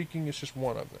them speaking, it's just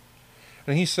one of them.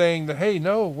 And he's saying that, hey,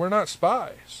 no, we're not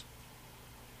spies.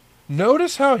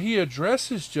 Notice how he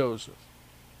addresses Joseph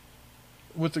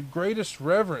with the greatest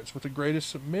reverence, with the greatest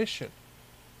submission.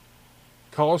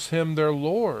 Calls him their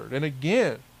Lord. And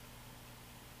again,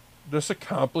 this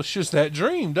accomplishes that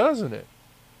dream, doesn't it?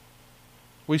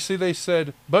 We see they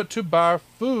said, but to buy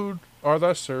food are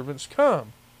thy servants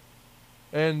come.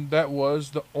 And that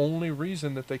was the only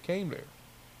reason that they came there.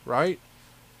 Right?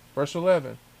 Verse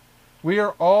 11. We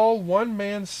are all one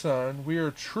man's son. We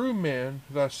are true men.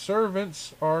 Thy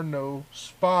servants are no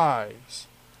spies.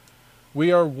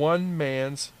 We are one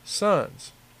man's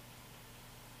sons.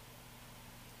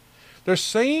 They're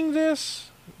saying this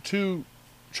to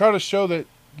try to show that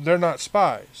they're not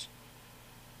spies.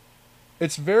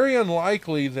 It's very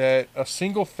unlikely that a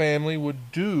single family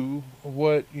would do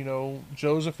what,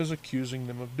 Joseph is accusing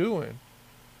them of doing.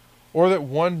 Or that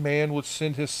one man would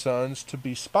send his sons to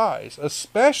be spies,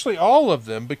 especially all of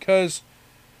them, because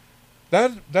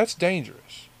that's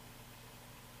dangerous.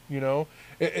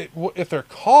 If they're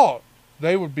caught,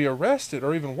 they would be arrested,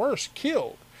 or even worse,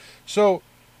 killed. So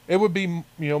it would be,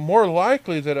 more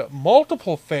likely that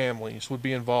multiple families would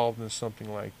be involved in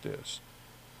something like this.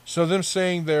 So them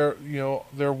saying they're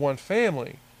one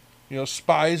family,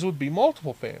 spies would be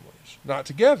multiple families, not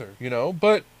together,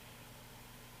 but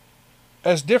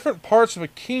as different parts of a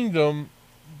kingdom.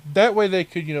 That way they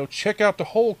could, check out the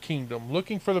whole kingdom,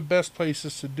 looking for the best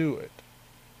places to do it.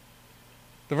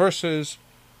 The verse says,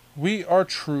 we are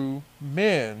true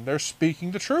men. They're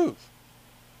speaking the truth.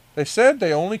 They said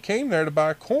they only came there to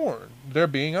buy corn. They're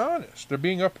being honest. They're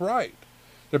being upright.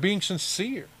 They're being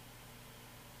sincere.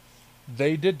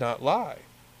 They did not lie.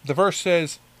 The verse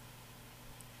says,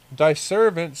 thy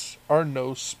servants are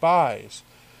no spies.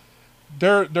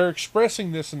 They're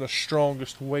expressing this in the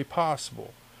strongest way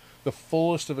possible. The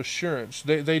fullest of assurance.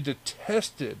 They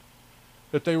detested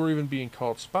that they were even being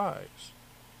called spies.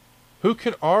 Who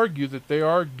can argue that they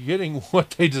are getting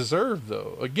what they deserve,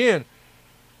 though? Again,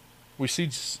 we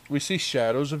see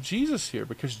shadows of Jesus here,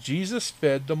 because Jesus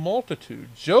fed the multitude.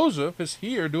 Joseph is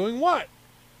here doing what?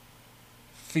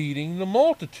 Feeding the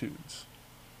multitudes.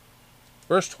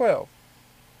 Verse 12.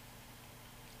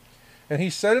 And he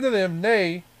said unto them,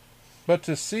 nay, but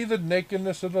to see the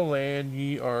nakedness of the land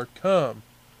ye are come.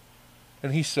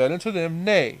 And he said unto them,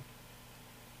 nay.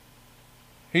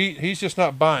 He's just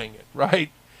not buying it,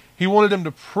 right? He wanted them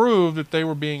to prove that they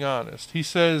were being honest. He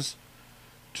says,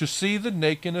 to see the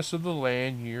nakedness of the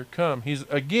land ye are come. He's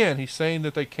saying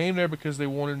that they came there because they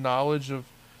wanted knowledge of,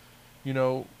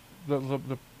 the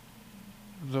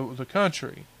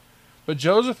country. But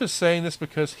Joseph is saying this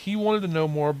because he wanted to know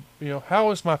more,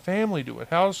 how is my family doing?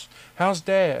 How's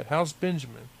Dad? How's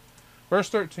Benjamin? Verse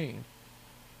 13.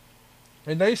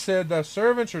 And they said, thy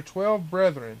servants are 12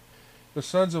 brethren, the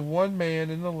sons of one man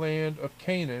in the land of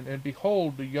Canaan, and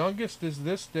behold, the youngest is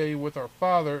this day with our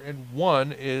father, and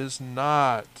one is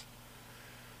not.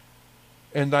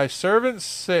 And thy servants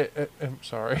said,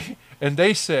 and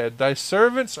they said, thy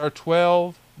servants are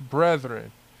 12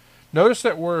 brethren. Notice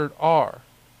that word are.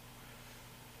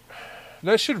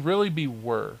 That should really be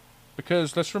were,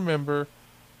 because let's remember,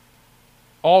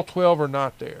 all 12 are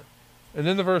not there. And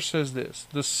then the verse says this,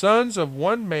 the sons of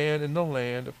one man in the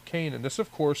land of Canaan. This, of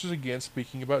course, is again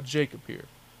speaking about Jacob here.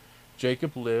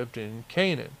 Jacob lived in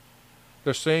Canaan.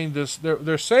 They're saying this.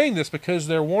 They're saying this because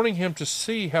they're wanting him to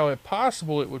see how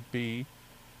impossible it would be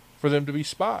for them to be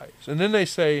spies. And then they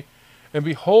say, and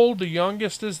behold, the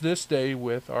youngest is this day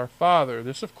with our father.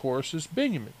 This, of course, is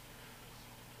Benjamin.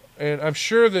 And I'm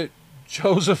sure that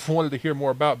Joseph wanted to hear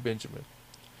more about Benjamin.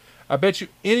 I bet you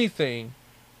anything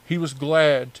he was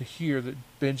glad to hear that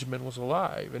Benjamin was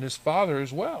alive, and his father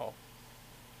as well.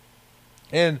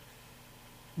 And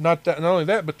not only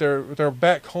that, but they're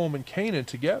back home in Canaan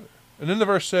together. And then the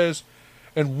verse says,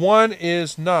 and one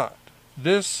is not.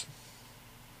 This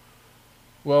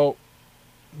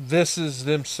is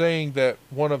them saying that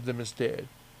one of them is dead.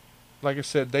 Like I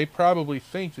said, they probably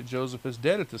think that Joseph is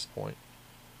dead at this point.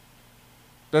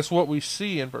 That's what we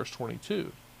see in verse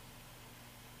 22.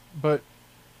 But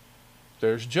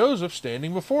there's Joseph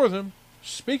standing before them,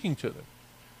 speaking to them.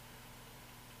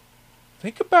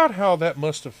 Think about how that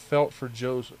must have felt for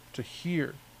Joseph to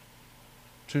hear,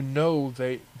 to know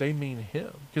they mean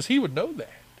him. Because he would know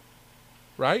that.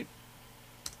 Right?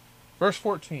 Verse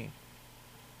 14.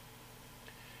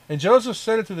 And Joseph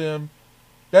said unto them,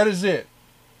 that is it,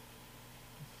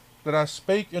 that I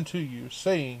spake unto you,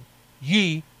 saying,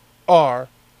 ye are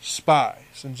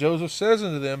spies. And Joseph says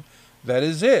unto them, that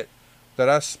is it, that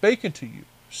I spake unto you,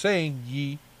 saying,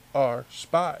 ye are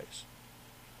spies.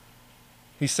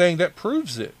 He's saying that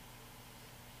proves it.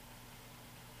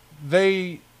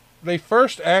 They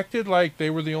first acted like they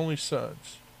were the only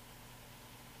sons.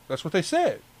 That's what they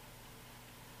said.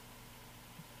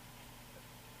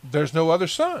 There's no other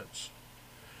sons.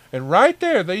 And right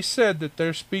there they said that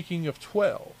they're speaking of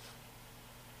 12.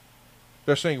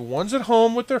 They're saying one's at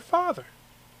home with their father.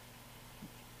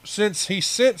 Since he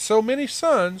sent so many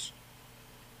sons,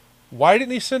 why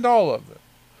didn't he send all of them?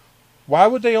 Why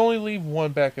would they only leave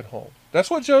one back at home? That's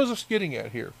what Joseph's getting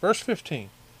at here. Verse 15.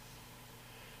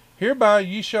 Hereby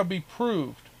ye shall be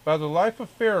proved, by the life of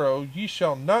Pharaoh ye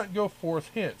shall not go forth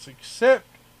hence, except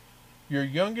your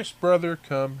youngest brother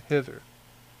come hither.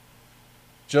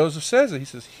 Joseph says it. He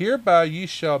says, hereby ye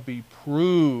shall be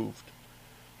proved.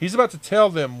 He's about to tell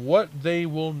them what they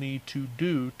will need to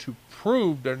do to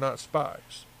prove they're not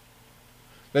spies.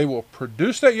 They will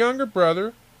produce that younger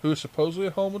brother who is supposedly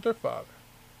at home with their father.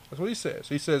 That's what he says.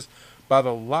 He says, by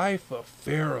the life of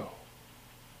Pharaoh.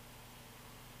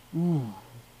 Ooh.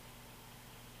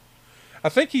 I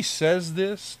think he says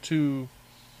this to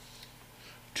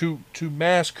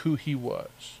mask who he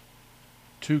was.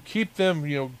 To keep them,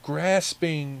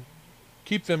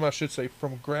 I should say,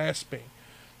 from grasping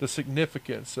the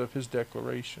significance of his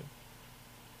declaration.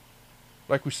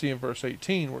 Like we see in verse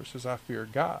 18 where it says, I fear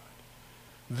God.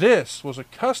 This was a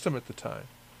custom at the time.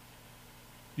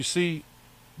 You see,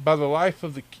 by the life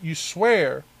of you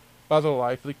swear by the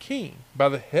life of the king, by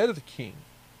the head of the king.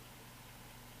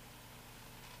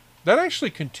 That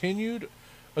actually continued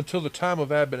until the time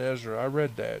of Aben-Ezra. I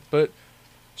read that. But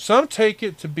some take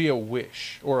it to be a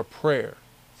wish or a prayer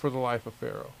for the life of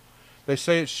Pharaoh. They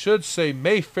say it should say,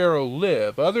 "May Pharaoh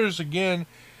live." Others, again,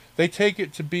 they take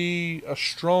it to be a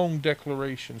strong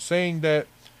declaration, saying that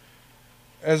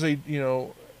as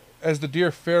the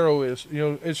dear Pharaoh is,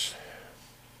 it's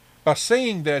by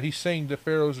saying that he's saying that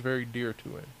Pharaoh is very dear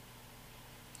to him.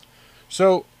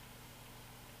 So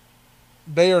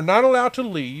they are not allowed to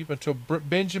leave until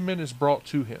Benjamin is brought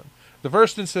to him. The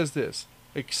verse then says this: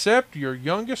 "Except your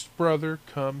youngest brother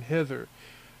come hither."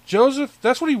 Joseph,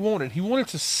 that's what he wanted. He wanted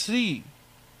to see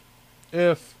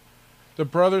if the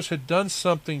brothers had done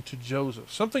something to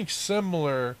Joseph, something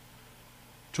similar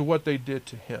to what they did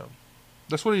to him.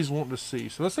 That's what he's wanting to see.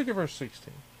 So let's look at verse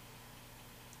 16.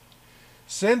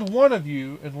 "Send one of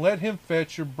you, and let him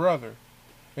fetch your brother,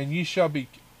 and ye shall be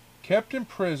kept in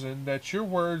prison, that your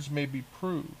words may be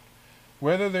proved,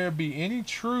 whether there be any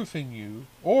truth in you,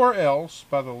 or else,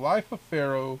 by the life of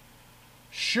Pharaoh,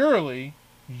 surely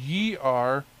ye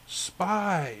are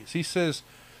spies." He says,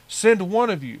 send one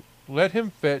of you, let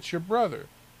him fetch your brother.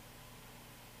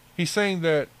 He's saying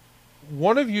that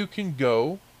one of you can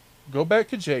go back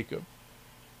to Jacob,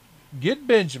 get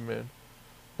Benjamin,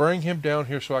 bring him down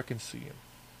here so I can see him.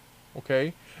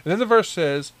 Okay? And then the verse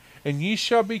says, "And ye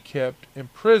shall be kept in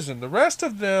prison." The rest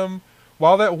of them,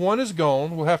 while that one is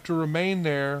gone, will have to remain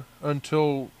there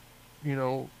until,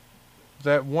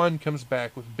 that one comes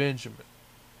back with Benjamin.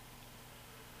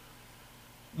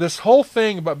 This whole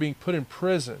thing about being put in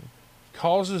prison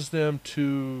causes them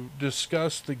to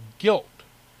discuss the guilt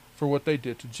for what they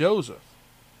did to Joseph.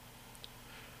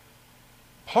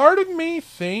 Part of me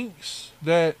thinks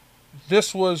that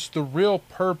this was the real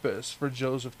purpose for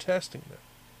Joseph testing them.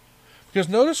 Because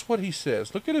notice what he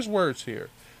says. Look at his words here.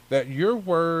 "That your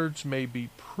words may be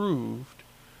proved,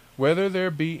 whether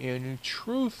there be any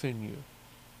truth in you."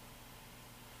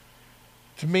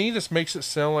 To me, this makes it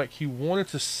sound like he wanted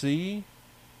to see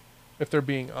if they're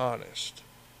being honest.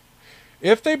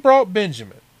 If they brought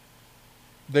Benjamin,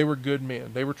 they were good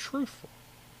men. They were truthful.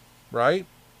 Right?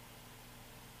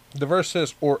 The verse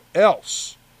says, "Or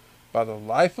else, by the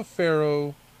life of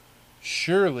Pharaoh,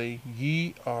 surely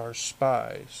ye are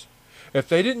spies." If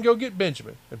they didn't go get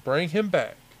Benjamin and bring him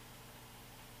back,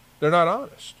 they're not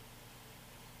honest.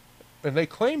 And they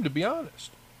claim to be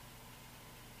honest.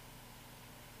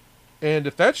 And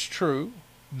if that's true,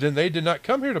 then they did not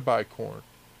come here to buy corn.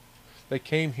 They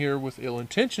came here with ill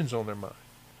intentions on their mind.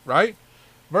 Right?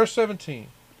 Verse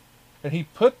 17. "And he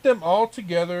put them all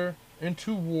together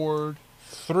into ward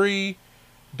 3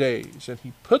 days." And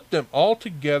he put them all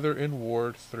together in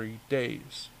ward 3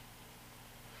 days.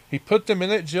 He put them in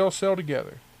that jail cell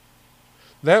together.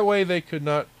 That way they could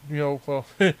not,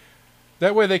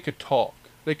 that way they could talk.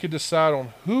 They could decide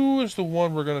on who is the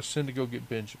one we're going to send to go get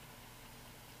Benjamin.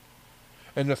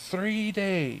 And the 3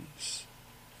 days,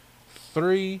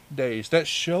 that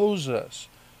shows us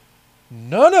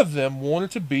none of them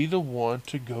wanted to be the one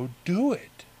to go do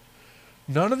it.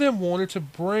 None of them wanted to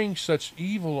bring such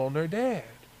evil on their dad.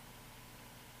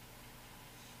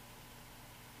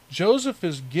 Joseph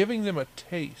is giving them a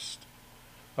taste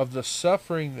of the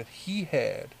suffering that he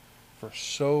had for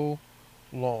so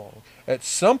long. At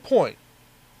some point,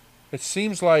 it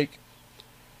seems like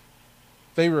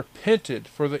they repented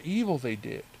for the evil they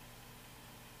did.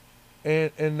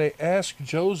 And they asked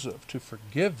Joseph to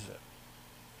forgive them.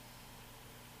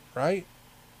 Right?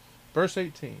 Verse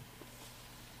 18.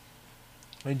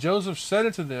 "And Joseph said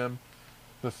unto them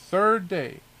the 3rd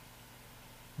day,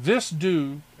 This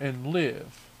do and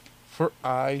live, for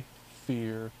I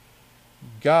fear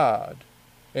God.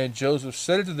 And Joseph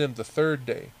said unto them the 3rd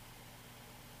day."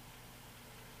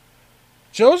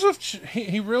 Joseph,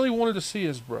 he really wanted to see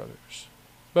his brothers,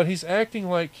 but he's acting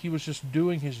like he was just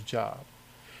doing his job.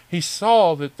 He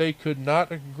saw that they could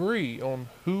not agree on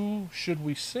who should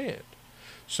we send.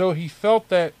 So he felt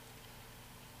that,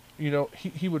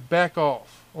 he would back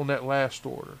off on that last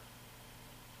order.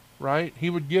 Right? He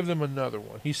would give them another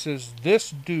one. He says, "This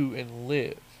do and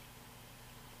live."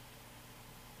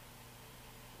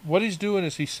 What he's doing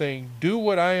is he's saying, do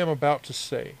what I am about to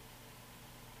say.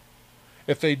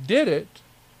 If they did it,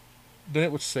 then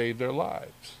it would save their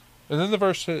lives. And then the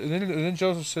verse says, and then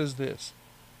Joseph says this.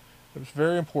 It's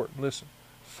very important. Listen.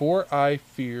 "For I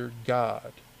fear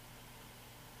God."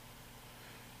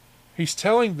 He's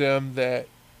telling them that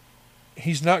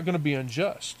he's not going to be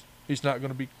unjust. He's not going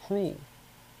to be cruel.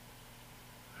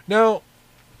 Now,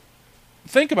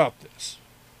 think about this.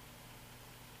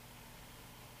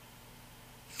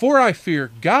 for I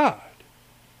fear God.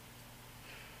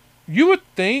 You would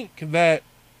think that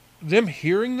them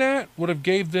hearing that would have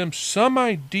gave them some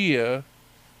idea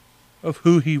of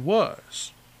who he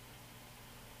was.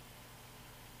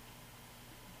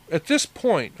 At this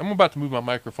point, I'm about to move my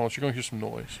microphone, so you're going to hear some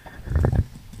noise.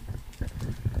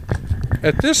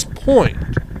 At this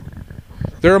point,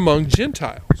 they're among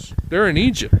Gentiles. They're in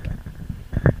Egypt.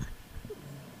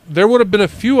 There would have been a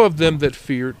few of them that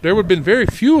feared. There would have been very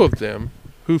few of them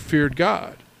who feared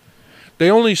God. They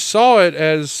only saw it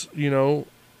as,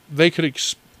 they could,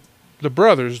 the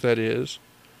brothers, that is,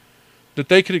 that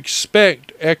they could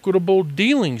expect equitable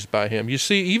dealings by him. You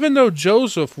see, even though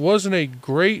Joseph wasn't a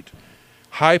great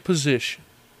high position,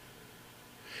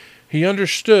 he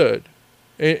understood,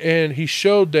 and he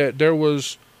showed that there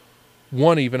was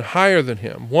one even higher than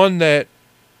him, one that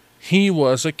he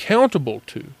was accountable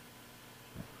to.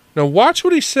 Now watch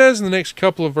what he says in the next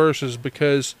couple of verses,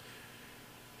 because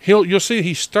you'll see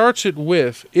he starts it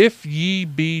with, if ye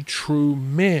be true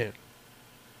men.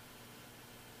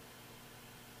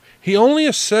 He only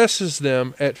assesses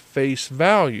them at face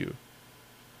value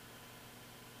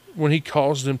when he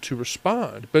calls them to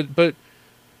respond. But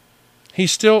he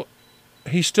still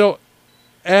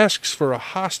asks for a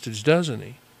hostage, doesn't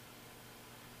he?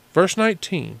 Verse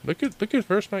 19. Look at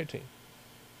verse 19.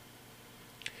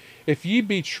 If ye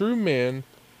be true men,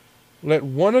 let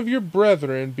one of your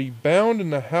brethren be bound in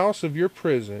the house of your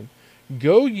prison.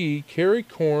 Go ye, carry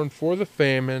corn for the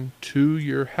famine to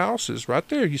your houses. Right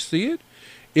there, you see it?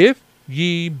 If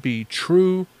ye be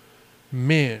true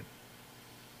men.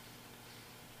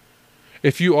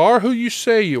 If you are who you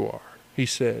say you are, he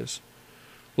says,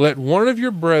 let one of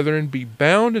your brethren be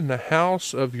bound in the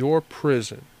house of your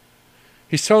prison.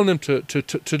 He's telling them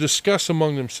to discuss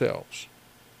among themselves.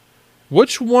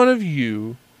 Which one of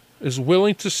you is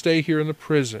willing to stay here in the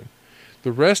prison?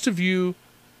 The rest of you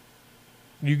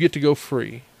get to go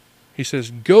free. He says,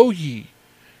 go ye,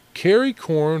 carry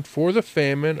corn for the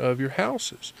famine of your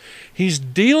houses. He's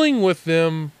dealing with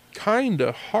them kind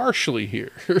of harshly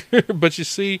here. But you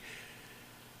see,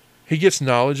 he gets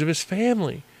knowledge of his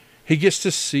family. He gets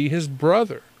to see his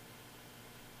brother.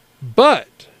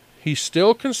 But he's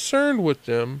still concerned with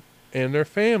them and their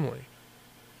family.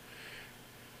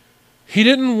 He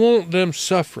didn't want them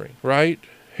suffering, right?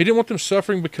 He didn't want them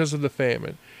suffering because of the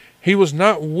famine. He was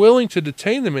not willing to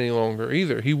detain them any longer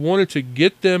either. He wanted to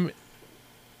give them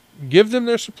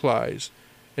their supplies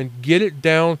and get it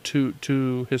down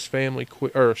to his family,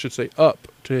 or I should say up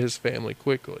to his family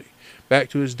quickly. Back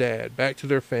to his dad, back to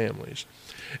their families.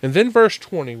 And then verse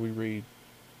 20 we read,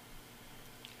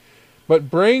 but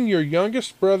bring your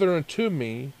youngest brother unto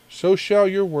me, so shall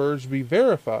your words be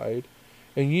verified,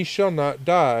 and ye shall not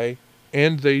die.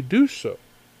 And they do so.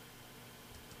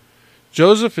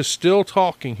 Joseph is still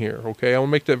talking here, okay? I want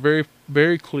to make that very,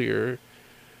 very clear.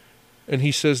 And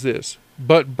he says this,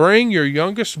 but bring your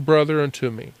youngest brother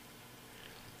unto me.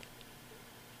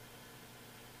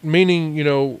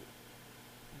 Meaning,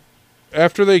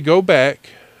 after they go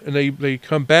back, and they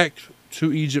come back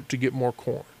to Egypt to get more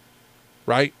corn,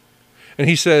 right? And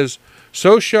he says,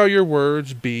 so shall your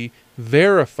words be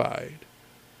verified.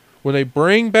 When they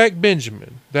bring back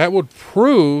Benjamin, that would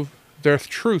prove their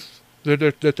truth, that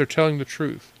they're telling the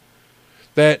truth.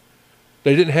 That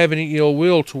they didn't have any ill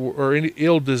will or any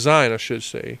ill design, I should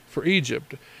say, for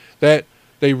Egypt. That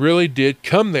they really did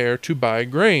come there to buy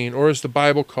grain, or as the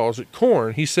Bible calls it,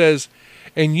 corn. He says,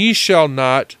 and ye shall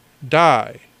not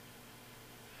die.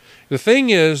 The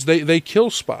thing is, they kill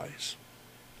spies.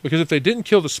 Because if they didn't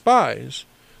kill the spies,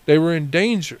 they were in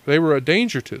danger. They were a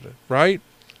danger to them, right?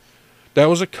 That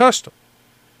was a custom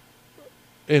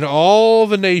in all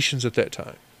the nations at that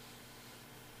time.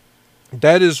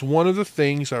 That is one of the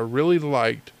things I really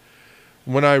liked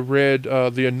when I read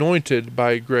The Anointed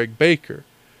by Greg Baker.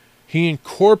 He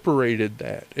incorporated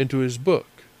that into his book,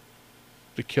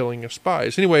 The Killing of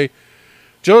Spies. Anyway,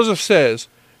 Joseph says,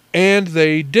 and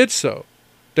they did so.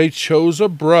 They chose a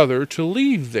brother to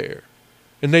leave there.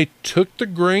 And they took the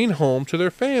grain home to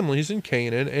their families in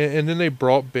Canaan, and then they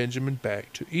brought Benjamin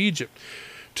back to Egypt.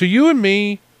 To you and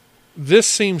me, this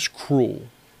seems cruel.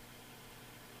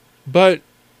 But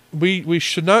we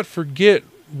should not forget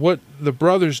what the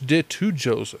brothers did to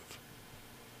Joseph.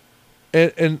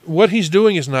 And what he's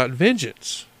doing is not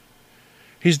vengeance.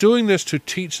 He's doing this to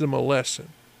teach them a lesson.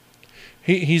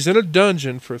 He's in a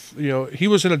dungeon he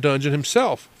was in a dungeon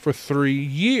himself for 3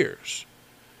 years.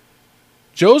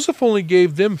 Joseph only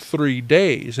gave them 3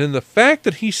 days, and the fact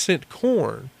that he sent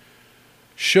corn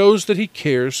shows that he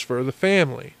cares for the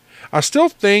family. I still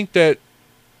think that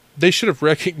they should have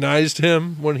recognized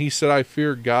him when he said, I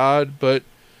fear God, but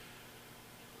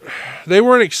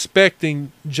weren't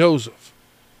expecting Joseph,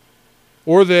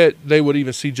 or that they would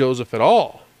even see Joseph at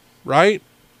all, right?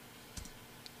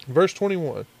 Verse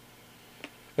 21.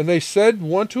 And they said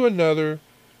one to another,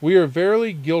 we are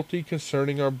verily guilty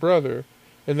concerning our brother,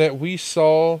 and that we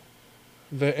saw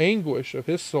the anguish of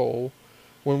his soul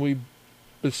when we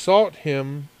besought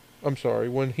him,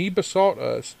 when he besought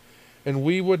us, and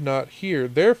we would not hear.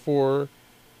 Therefore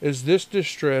is this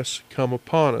distress come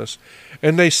upon us.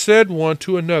 And they said one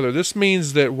to another. This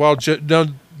means that while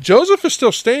Joseph is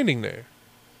still standing there,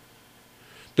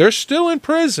 they're still in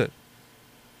prison.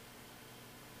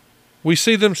 We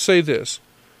see them say this,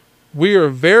 we are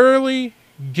verily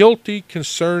guilty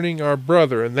concerning our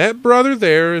brother. And that brother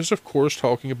there is, of course,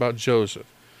 talking about Joseph.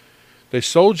 They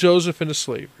sold Joseph into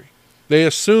slavery. They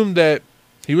assumed that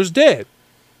he was dead,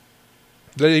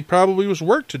 that he probably was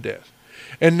worked to death.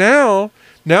 And now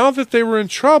that they were in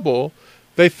trouble,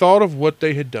 they thought of what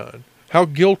they had done, how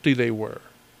guilty they were.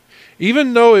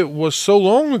 Even though it was so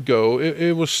long ago,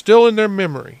 it was still in their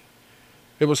memory.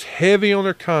 It was heavy on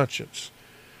their conscience.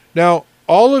 Now,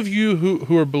 all of you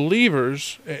who are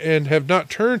believers and have not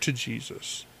turned to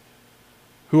Jesus,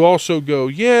 who also go,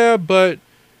 yeah, but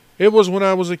it was when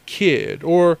I was a kid,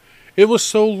 or it was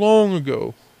so long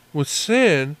ago. With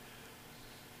sin,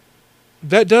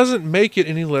 that doesn't make it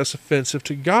any less offensive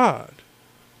to God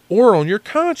or on your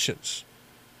conscience.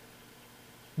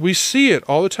 We see it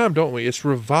all the time, don't we? It's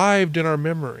revived in our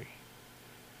memory.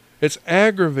 It's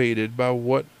aggravated by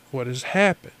what has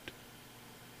happened.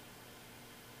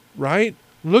 Right?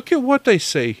 Look at what they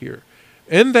say here.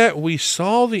 In that we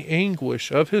saw the anguish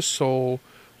of his soul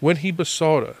when he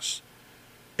besought us,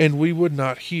 and we would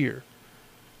not hear.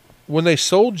 When they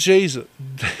sold Joseph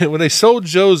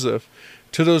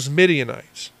to those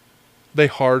Midianites, they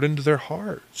hardened their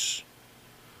hearts.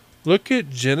 Look at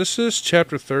Genesis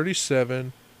chapter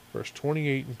 37, verse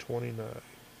 28 and 29.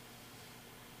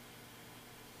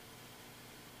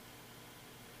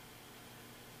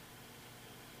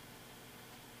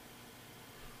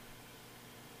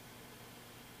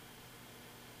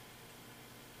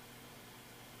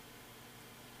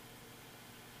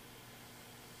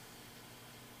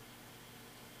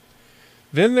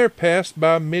 Then there passed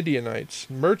by Midianites,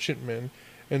 merchantmen,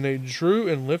 and they drew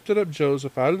and lifted up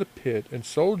Joseph out of the pit, and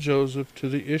sold Joseph to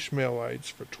the Ishmaelites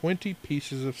for 20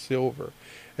 pieces of silver.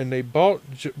 And they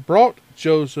brought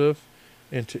Joseph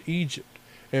into Egypt.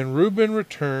 And Reuben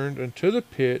returned unto the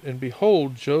pit, and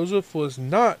behold, Joseph was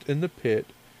not in the pit,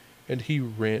 and he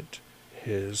rent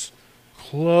his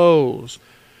clothes.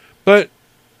 But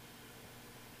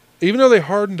even though they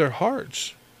hardened their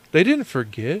hearts, they didn't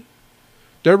forget.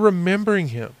 They're remembering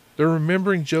him. They're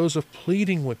remembering Joseph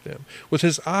pleading with them, with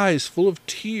his eyes full of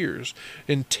tears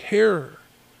and terror,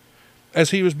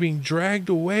 as he was being dragged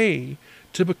away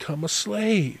to become a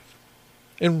slave.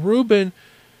 And Reuben,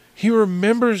 he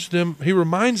reminds them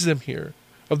here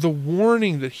of the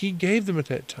warning that he gave them at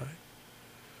that time.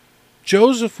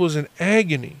 Joseph was in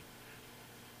agony.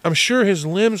 I'm sure his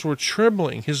limbs were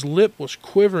trembling, his lip was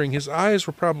quivering, his eyes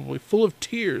were probably full of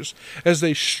tears as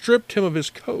they stripped him of his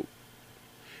coat.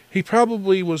 He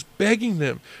probably was begging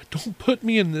them, don't put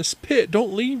me in this pit.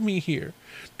 Don't leave me here.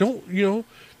 Don't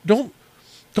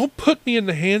put me in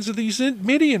the hands of these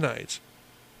Midianites.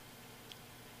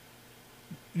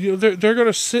 They're going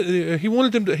to sit. He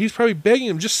wanted them to, he's probably begging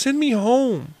them, just send me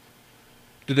home.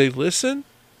 Did they listen?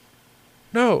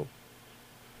 No.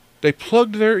 They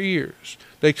plugged their ears.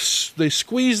 They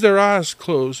squeezed their eyes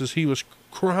closed as he was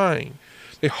crying.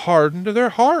 They hardened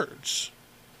their hearts.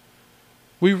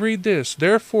 We read this,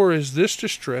 therefore is this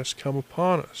distress come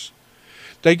upon us.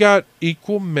 They got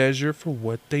equal measure for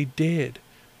what they did.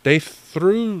 They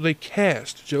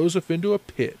cast Joseph into a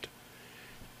pit.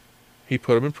 He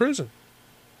put him in prison.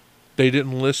 They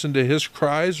didn't listen to his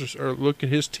cries or look at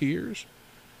his tears.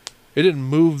 It didn't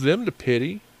move them to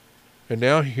pity. And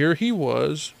now here he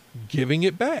was giving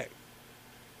it back.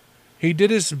 He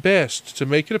did his best to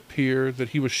make it appear that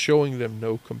he was showing them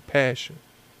no compassion.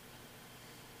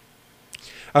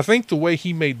 I think the way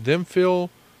he made them feel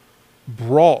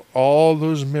brought all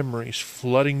those memories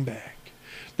flooding back.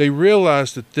 They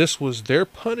realized that this was their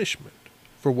punishment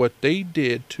for what they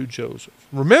did to Joseph.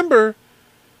 Remember,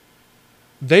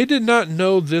 they did not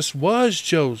know this was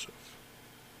Joseph.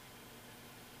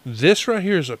 This right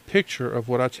here is a picture of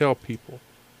what I tell people.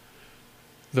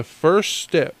 The first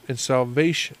step in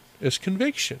salvation is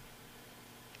conviction.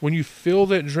 When you feel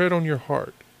that dread on your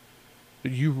heart,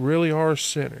 that you really are a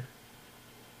sinner,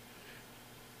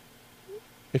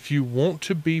 if you want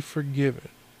to be forgiven,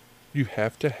 you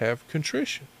have to have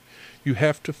contrition. You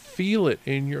have to feel it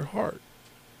in your heart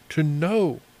to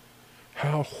know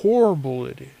How horrible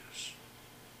it is.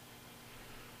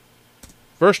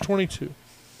 Verse 22.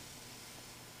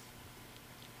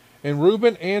 And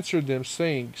Reuben answered them,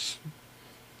 saying,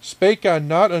 Spake I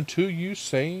not unto you,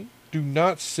 saying, Do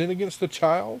not sin against the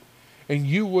child? And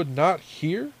you would not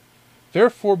hear?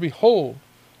 Therefore, behold,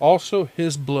 also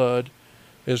his blood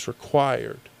is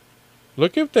required.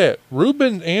 Look at that.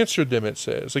 Reuben answered them, it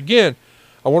says. Again,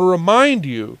 I want to remind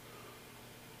you,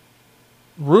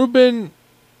 Reuben,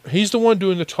 he's the one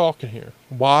doing the talking here.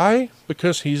 Why?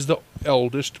 Because he's the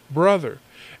eldest brother.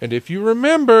 And if you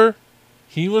remember,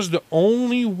 he was the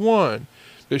only one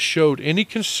that showed any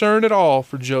concern at all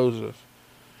for Joseph.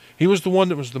 He was the one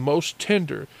that was the most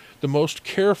tender, the most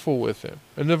careful with him.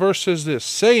 And the verse says this,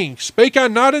 saying, Spake I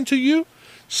not unto you,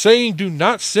 saying, Do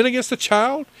not sin against the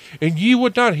child, and ye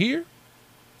would not hear?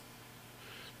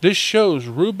 This shows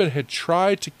Reuben had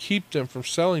tried to keep them from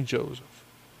selling Joseph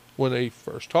when they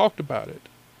first talked about it.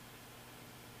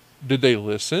 Did they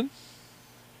listen?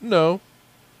 No.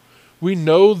 We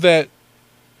know that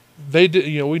they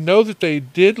did. We know that they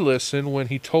did listen when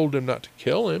he told them not to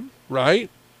kill him, right?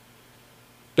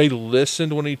 They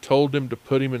listened when he told them to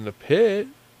put him in the pit.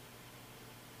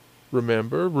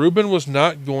 Remember, Reuben was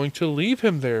not going to leave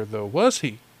him there, though, was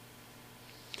he?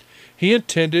 He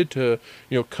intended to,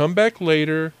 come back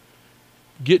later,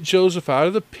 get Joseph out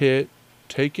of the pit,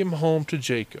 take him home to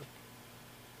Jacob.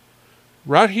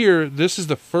 Right here, this is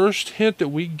the first hint that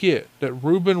we get that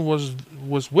Reuben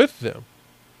was with them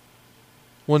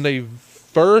when they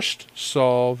first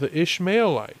saw the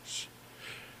Ishmaelites.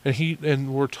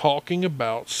 And we're talking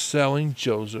about selling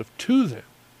Joseph to them.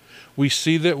 We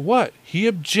see that what? He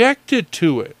objected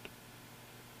to it.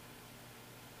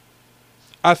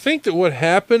 I think that what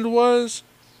happened was,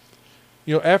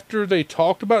 after they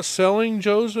talked about selling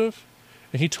Joseph,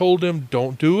 and he told them,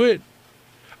 don't do it,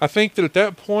 I think that at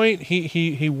that point,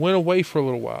 he went away for a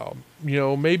little while.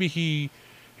 Maybe he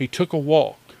took a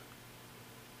walk.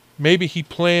 Maybe he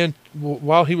planned,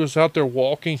 while he was out there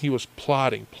walking, he was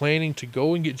planning to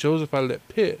go and get Joseph out of that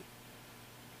pit.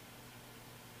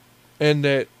 And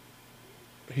that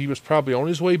he was probably on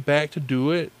his way back to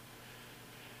do it.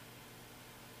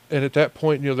 And at that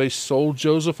point, they sold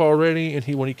Joseph already, and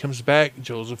when he comes back,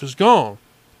 Joseph is gone.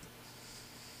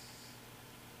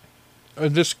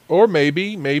 And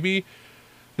maybe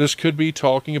this could be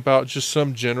talking about just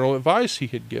some general advice he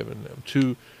had given them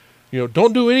to,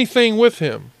 don't do anything with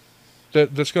him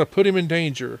that's going to put him in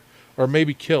danger or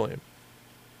maybe kill him.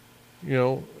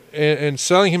 And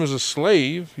selling him as a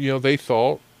slave, they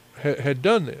thought had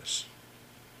done this.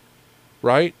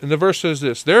 Right? And the verse says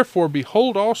this, Therefore,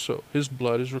 behold also, his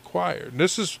blood is required. And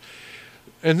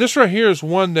this right here is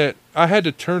one that I had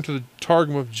to turn to the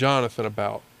Targum of Jonathan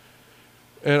about.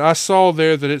 And I saw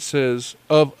there that it says,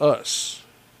 of us.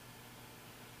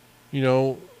 In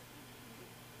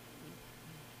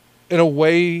a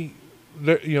way,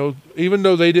 that, even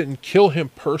though they didn't kill him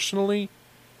personally,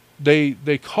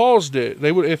 they caused it.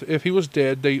 They would, if he was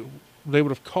dead, they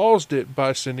would have caused it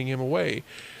by sending him away.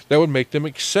 That would make them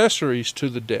accessories to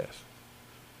the death.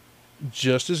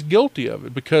 Just as guilty of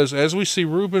it. Because as we see,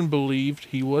 Reuben believed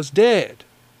he was dead.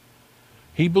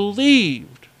 He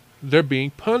believed they're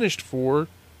being punished for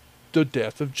the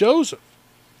death of Joseph.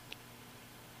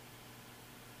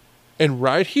 And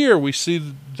right here we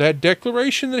see that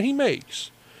declaration that he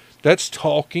makes. That's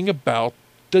talking about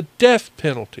the death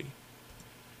penalty.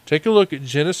 Take a look at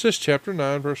Genesis chapter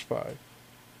 9, verse 5.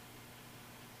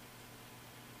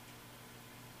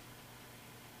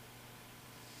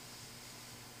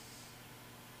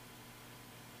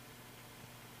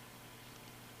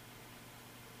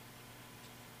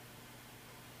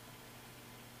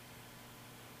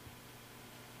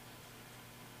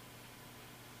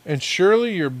 And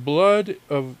surely your blood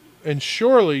of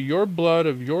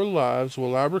your lives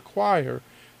will I require,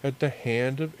 at the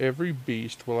hand of every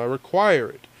beast will I require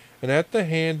it, and at the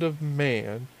hand of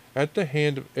man, at the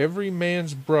hand of every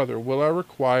man's brother will I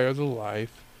require the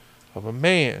life of a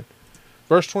man.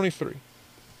 Verse 23.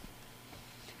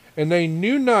 And they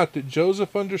knew not that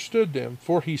Joseph understood them,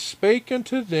 for he spake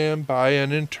unto them by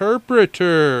an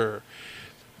interpreter.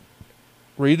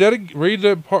 Read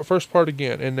the first part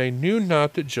again. And they knew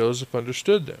not that Joseph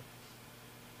understood them.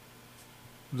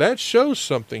 That shows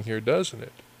something here, doesn't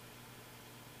it?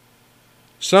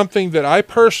 Something that I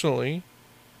personally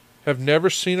have never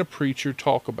seen a preacher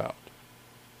talk about.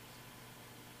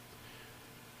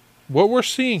 What we're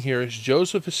seeing here is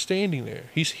Joseph is standing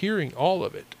there. He's hearing all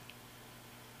of it.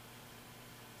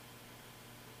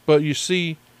 But you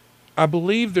see, I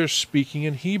believe they're speaking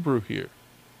in Hebrew here.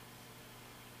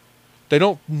 They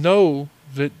don't know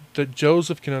that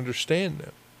Joseph can understand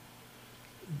them.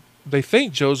 they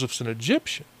think Joseph's an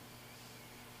Egyptian.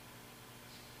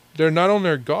 They're not on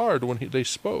their guard when they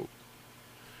spoke.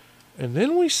 And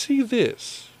then we see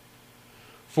this.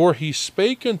 For he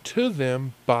spake unto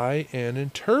them by an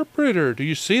interpreter. Do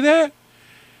you see that?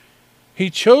 He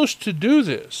chose to do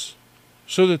this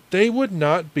so that they would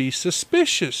not be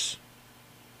suspicious.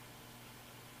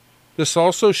 This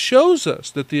also shows us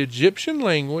that the Egyptian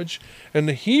language and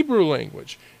the Hebrew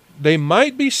language, they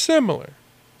might be similar,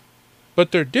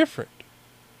 but they're different.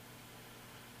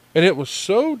 And it was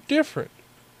so different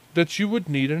that you would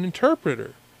need an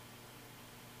interpreter.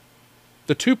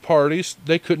 The two parties,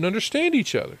 they couldn't understand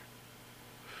each other.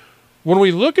 When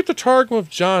we look at the Targum of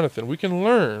Jonathan, we can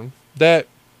learn that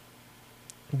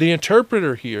the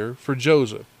interpreter here for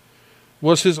Joseph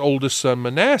was his oldest son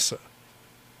Manasseh.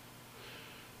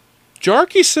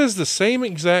 Jarkey says the same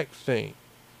exact thing,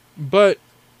 but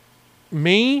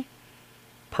me,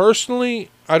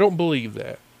 personally, I don't believe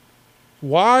that.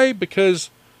 Why? Because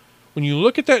when you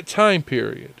look at that time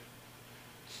period,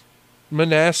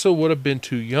 Manasseh would have been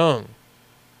too young.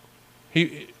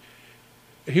 He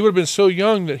would have been so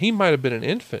young that he might have been an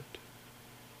infant.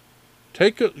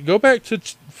 Go back to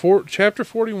chapter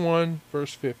 41,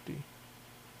 verse 50.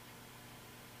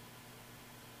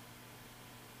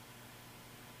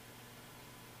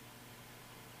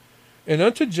 And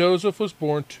unto Joseph was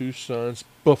born 2 sons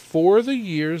before the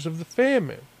years of the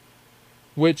famine,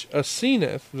 which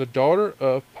Asenath, the daughter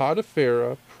of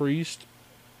Potipharah, priest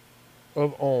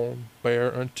of On,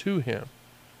 bare unto him.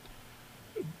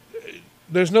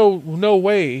 There's no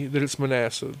way that it's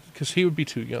Manasseh, because he would be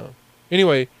too young.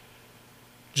 Anyway,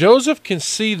 Joseph can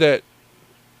see that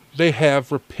they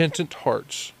have repentant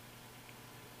hearts.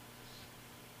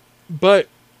 But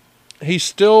he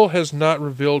still has not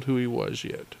revealed who he was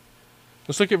yet.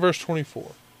 Let's look at verse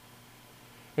 24.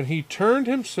 And he turned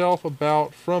himself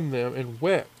about from them and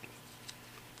wept,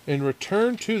 and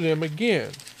returned to them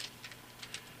again,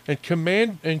 and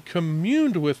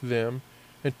communed with them,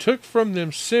 and took from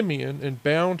them Simeon, and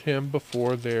bound him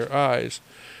before their eyes.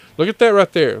 Look at that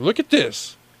right there. Look at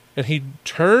this. And he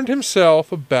turned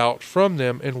himself about from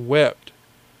them and wept.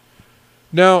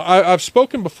 Now, I've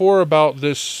spoken before about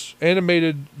this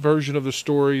animated version of the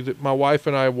story that my wife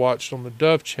and I watched on the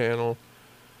Dove channel.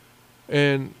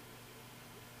 And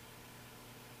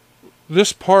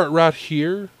this part right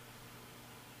here,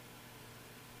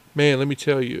 man, let me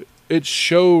tell you, it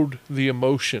showed the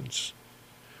emotions.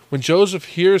 When Joseph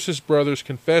hears his brothers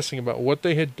confessing about what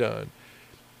they had done,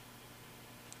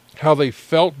 how they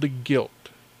felt the guilt,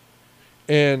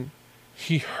 and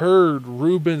he heard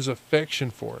Reuben's affection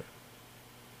for him.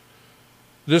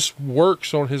 This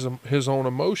works on his own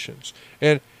emotions.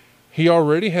 And he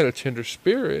already had a tender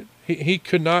spirit. He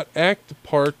could not act the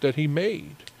part that he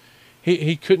made.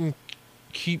 He couldn't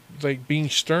keep being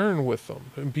stern with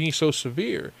them and being so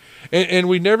severe. And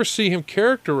we never see him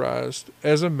characterized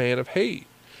as a man of hate.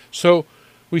 So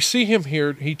we see him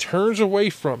here, he turns away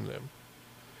from them.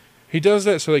 He does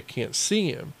that so they can't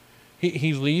see him.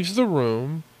 He leaves the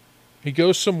room, he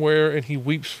goes somewhere, and he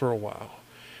weeps for a while.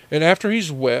 And after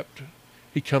he's wept,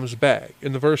 he comes back.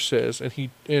 And the verse says,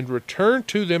 and returned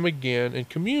to them again and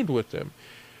communed with them.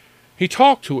 He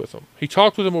talked with them. He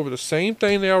talked with them over the same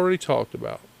thing they already talked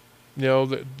about. You know,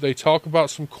 they talk about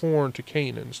some corn to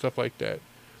Canaan and stuff like that.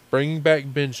 Bringing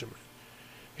back Benjamin.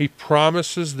 He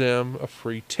promises them a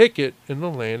free ticket in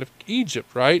the land of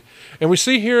Egypt, right? And we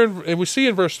see here, and we see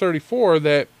in verse 34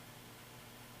 that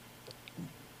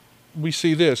we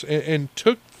see this, and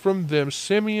took from them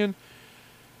Simeon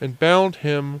and bound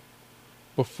him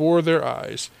before their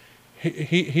eyes.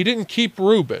 He didn't keep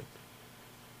Reuben,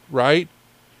 right?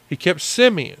 He kept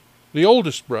Simeon, the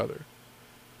oldest brother,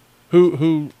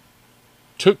 who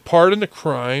took part in the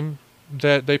crime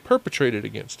that they perpetrated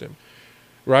against him.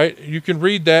 Right? You can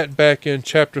read that back in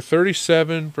chapter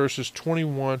 37, verses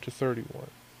 21 to 31.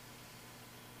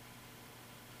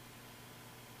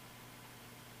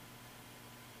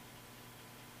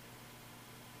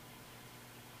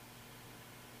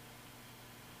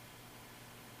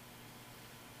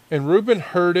 And Reuben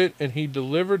heard it, and he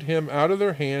delivered him out of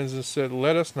their hands, and said,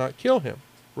 let us not kill him.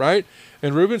 Right?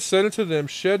 And Reuben said unto them,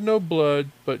 shed no blood,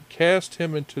 but cast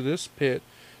him into this pit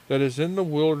that is in the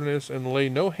wilderness, and lay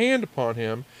no hand upon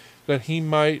him, that he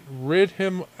might rid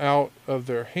him out of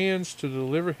their hands to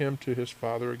deliver him to his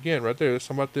father again. Right there, that's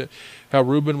about how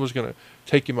Reuben was going to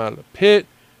take him out of the pit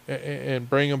and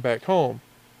bring him back home.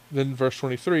 Then verse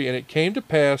 23, and it came to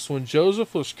pass, when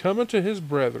Joseph was come unto his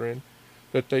brethren,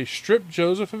 that they stripped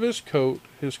Joseph of his coat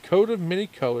of many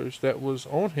colors that was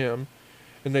on him,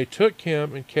 and they took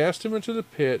him and cast him into the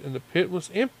pit, and the pit was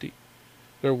empty.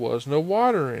 There was no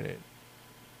water in it.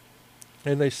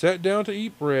 And they sat down to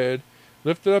eat bread,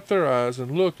 lifted up their eyes,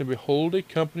 and looked, and behold, a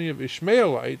company of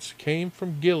Ishmaelites came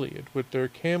from Gilead, with their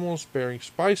camels bearing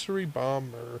spicery,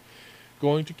 balm, myrrh,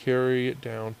 going to carry it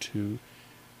down to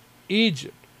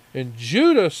Egypt. And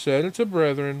Judah said unto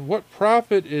brethren, What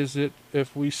profit is it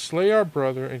if we slay our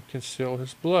brother and conceal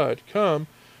his blood? Come,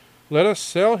 let us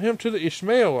sell him to the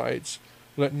Ishmaelites.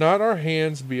 Let not our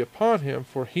hands be upon him,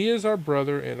 for he is our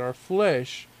brother and our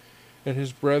flesh. And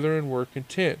his brethren were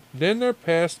content. Then there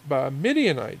passed by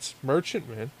Midianites,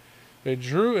 merchantmen. They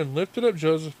drew and lifted up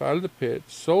Joseph out of the pit,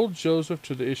 sold Joseph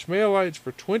to the Ishmaelites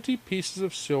for 20 pieces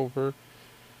of silver,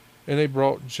 and they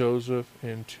brought Joseph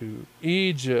into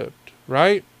Egypt.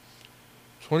 Right?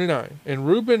 29. And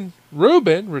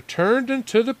Reuben returned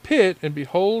into the pit, and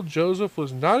behold, Joseph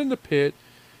was not in the pit,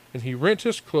 and he rent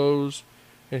his clothes,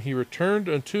 and he returned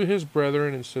unto his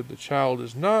brethren, and said, The child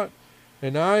is not,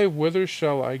 and I, whither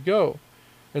shall I go?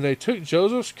 And they took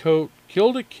Joseph's coat,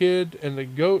 killed a kid and the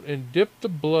goat, and dipped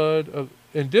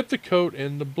the coat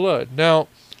in the blood. Now,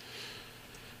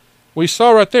 we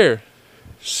saw right there,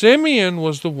 Simeon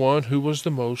was the one who was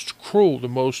the most cruel, the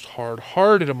most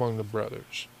hard-hearted among the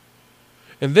brothers.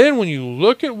 And then when you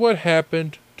look at what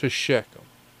happened to Shechem,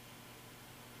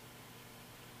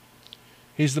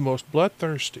 he's the most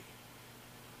bloodthirsty.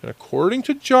 And according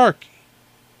to Jarkey,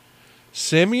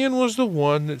 Simeon was the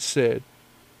one that said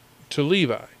to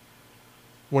Levi,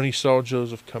 when he saw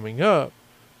Joseph coming up,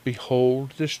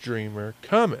 Behold, this dreamer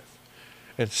cometh.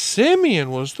 And Simeon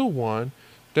was the one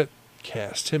that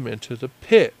cast him into the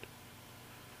pit.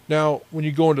 Now, when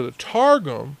you go into the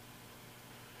Targum,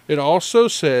 it also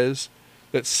says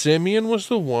that Simeon was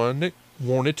the one that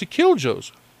wanted to kill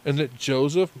Joseph, and that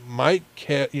Joseph might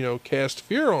cast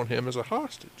fear on him as a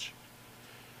hostage.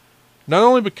 Not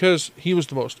only because he was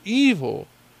the most evil,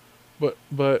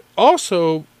 but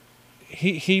also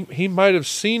he might have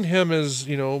seen him as,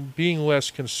 being less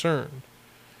concerned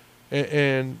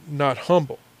and not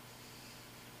humble.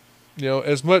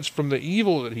 As much from the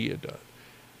evil that he had done.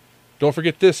 Don't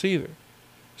forget this either.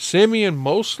 Simeon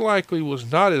most likely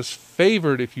was not as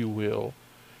favored, if you will,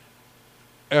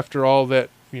 after all that,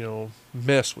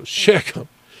 mess with Shechem.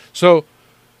 So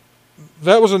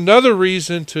that was another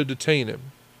reason to detain him.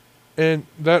 And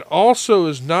that also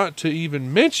is not to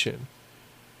even mention,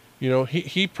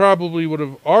 he probably would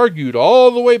have argued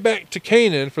all the way back to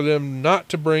Canaan for them not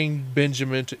to bring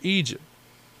Benjamin to Egypt.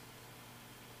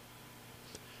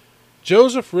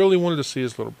 Joseph really wanted to see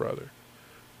his little brother.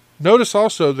 Notice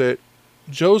also that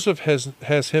Joseph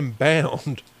has him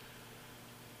bound.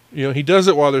 He does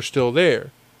it while they're still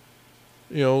there.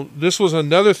 This was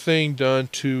another thing done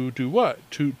to do what?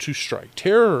 To strike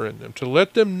terror in them, to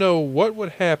let them know what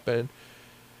would happen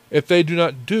if they do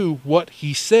not do what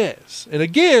he says. And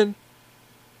again,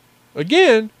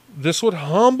 this would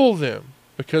humble them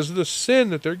because of the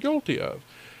sin that they're guilty of.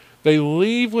 They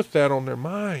leave with that on their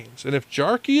minds. And if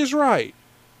Jarkey is right,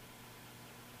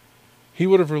 he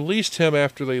would have released him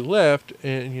after they left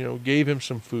and, gave him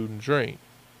some food and drink.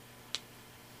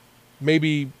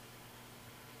 Maybe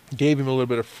gave him a little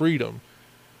bit of freedom,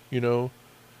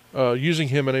 using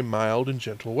him in a mild and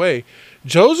gentle way.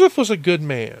 Joseph was a good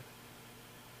man.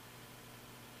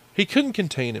 He couldn't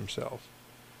contain himself.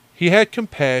 He had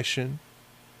compassion.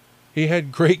 He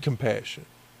had great compassion.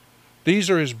 These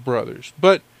are his brothers.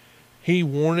 But he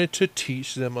wanted to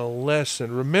teach them a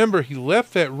lesson. Remember, he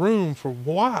left that room for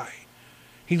why?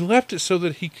 He left it so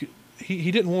that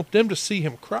he didn't want them to see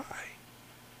him cry.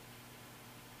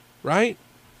 Right?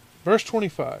 Verse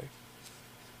 25.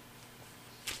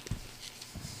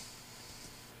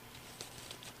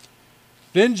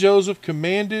 Then Joseph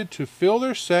commanded to fill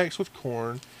their sacks with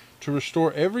corn, to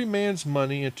restore every man's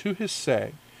money into his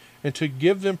sack, and to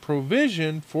give them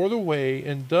provision for the way,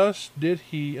 and thus did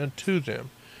he unto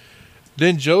them.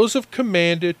 Then Joseph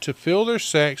commanded to fill their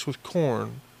sacks with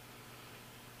corn.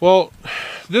 Well,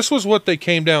 this was what they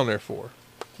came down there for,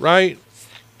 right?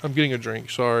 I'm getting a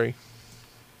drink, sorry.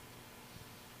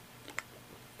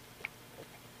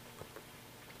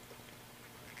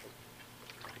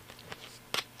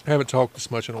 I haven't talked this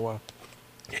much in a while.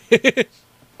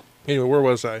 Anyway, where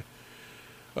was I?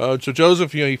 So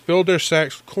Joseph, he filled their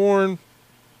sacks with corn.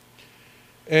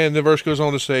 And the verse goes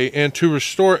on to say, and to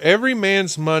restore every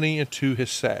man's money into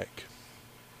his sack.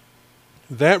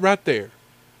 That right there.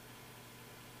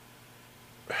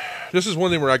 This is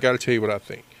one thing where I got to tell you what I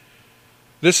think.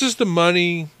 This is the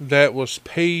money that was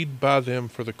paid by them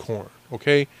for the corn.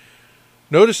 Okay?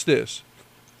 Notice this.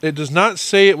 It does not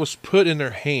say it was put in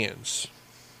their hands.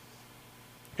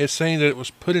 It's saying that it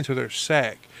was put into their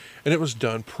sack. And it was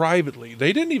done privately.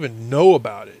 They didn't even know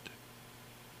about it.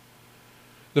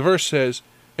 The verse says,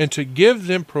 and to give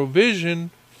them provision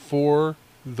for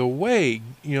the way.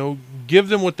 Give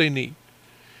them what they need.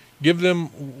 Give them,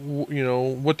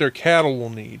 what their cattle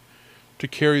will need to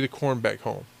carry the corn back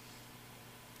home.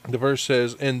 The verse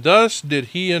says, and thus did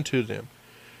he unto them.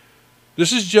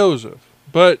 This is Joseph,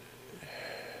 but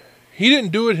he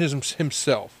didn't do it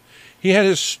himself. He had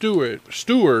his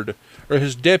steward or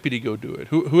his deputy go do it.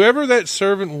 Whoever that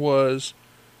servant was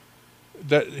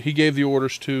that he gave the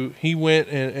orders to, he went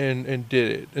and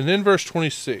did it. And then verse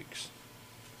 26.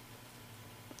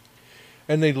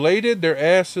 And they laded their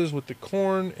asses with the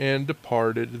corn and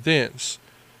departed thence.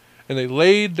 And they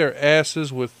laid their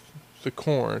asses with the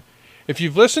corn. If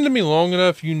you've listened to me long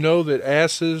enough, you know that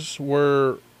asses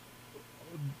were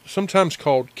sometimes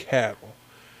called cattle.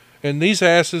 And these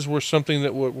asses were something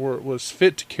that was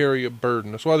fit to carry a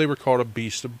burden. That's why they were called a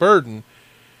beast of burden.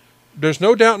 There's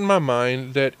no doubt in my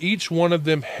mind that each one of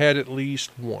them had at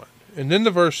least one. And then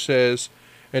the verse says,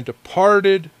 and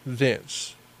departed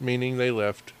thence, meaning they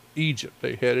left Egypt.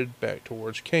 They headed back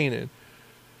towards Canaan.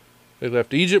 They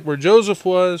left Egypt where Joseph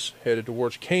was, headed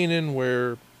towards Canaan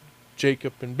where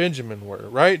Jacob and Benjamin were,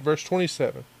 right? Verse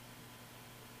 27.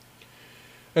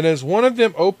 And as one of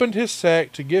them opened his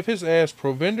sack to give his ass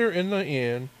provender in the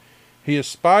inn, he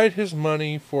espied his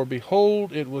money, for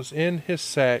behold, it was in his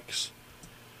sack's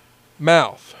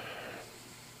mouth.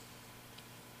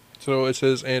 So it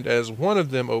says, and as one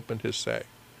of them opened his sack.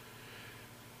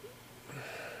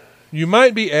 You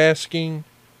might be asking,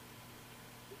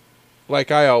 like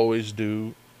I always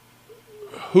do,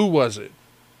 who was it?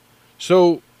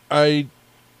 So I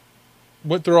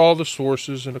went through all the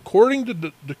sources, and according to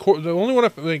the only one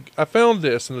I found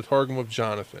this in the Targum of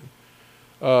Jonathan,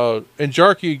 and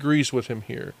Jarkey agrees with him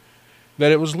here,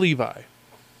 that it was Levi.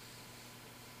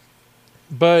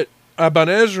 But Aben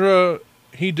Ezra,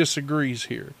 he disagrees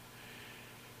here.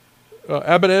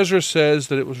 Aben Ezra says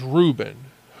that it was Reuben,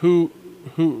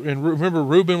 and remember,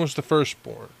 Reuben was the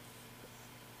firstborn.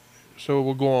 So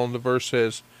we'll go on. The verse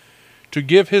says, to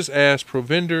give his ass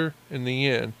provender in the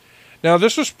inn. Now,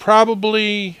 this was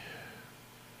probably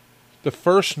the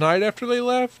first night after they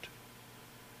left.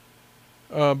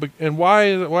 And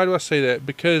why do I say that?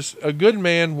 Because a good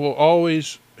man will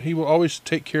always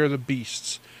take care of the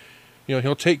beasts.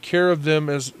 He'll take care of them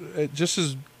just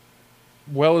as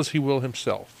well as he will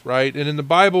himself, right? And in the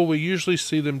Bible, we usually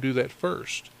see them do that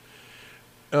first.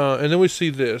 And then we see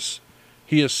this.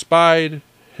 He espied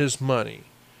his money.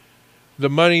 The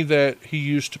money that he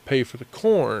used to pay for the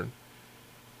corn.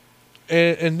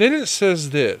 And then it says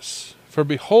this. For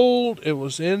behold, it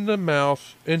was in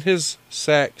his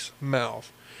sack's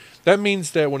mouth. That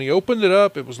means that when he opened it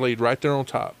up, it was laid right there on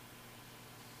top.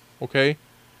 Okay?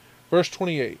 Verse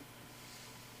 28.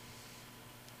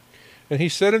 And he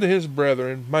said unto his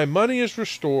brethren, my money is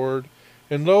restored,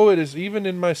 and lo, it is even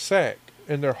in my sack.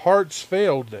 And their hearts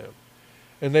failed them,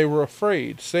 and they were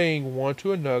afraid, saying one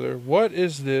to another, what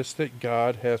is this that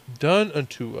God hath done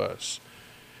unto us?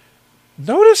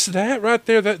 Notice that right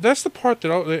there. That's the part that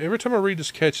every time I read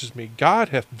this catches me. God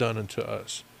hath done unto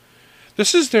us.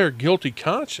 This is their guilty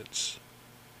conscience.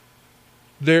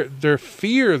 Their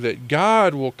fear that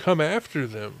God will come after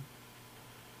them.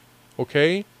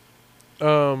 Okay?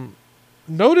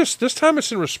 Notice this time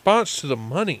it's in response to the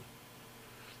money.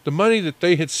 The money that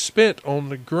they had spent on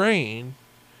the grain,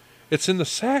 it's in the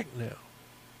sack now.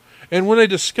 And when they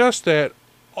discussed that,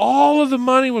 all of the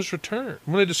money was returned.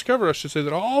 When they discovered, I should say,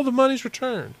 that all the money's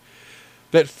returned,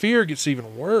 that fear gets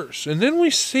even worse. And then we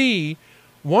see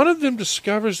one of them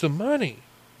discovers the money,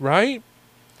 right?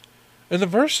 And the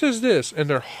verse says this, and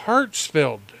their hearts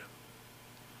failed them.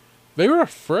 They were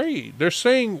afraid. They're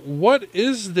saying, what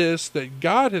is this that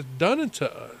God hath done unto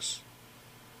us?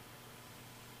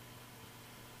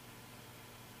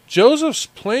 Joseph's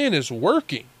plan is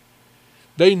working.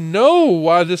 They know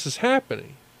why this is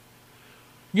happening.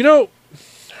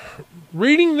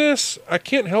 Reading this, I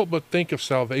can't help but think of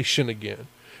salvation again.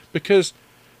 Because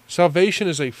salvation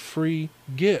is a free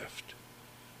gift.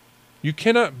 You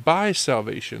cannot buy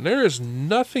salvation. There is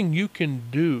nothing you can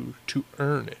do to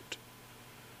earn it.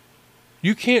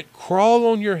 You can't crawl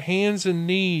on your hands and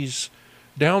knees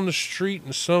down the street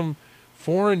in some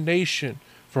foreign nation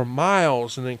for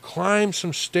miles and then climb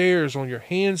some stairs on your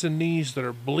hands and knees that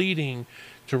are bleeding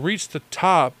to reach the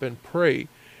top and pray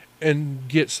and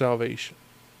get salvation.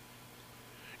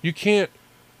 You can't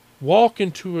walk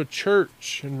into a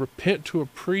church and repent to a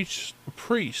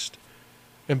priest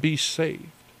and be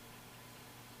saved.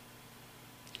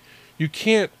 You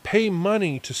can't pay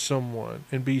money to someone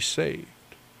and be saved.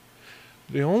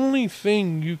 The only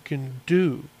thing you can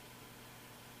do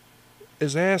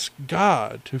is ask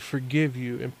God to forgive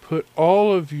you and put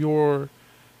all of your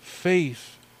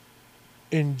faith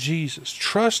in Jesus.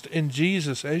 Trust in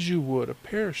Jesus as you would a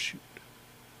parachute.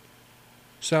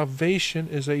 Salvation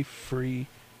is a free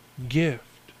gift.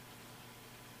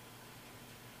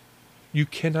 You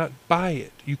cannot buy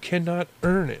it. You cannot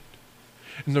earn it.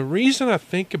 And the reason I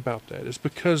think about that is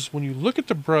because when you look at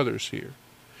the brothers here,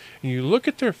 and you look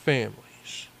at their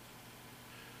families,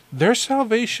 their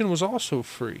salvation was also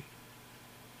free.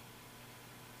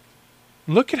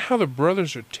 Look at how the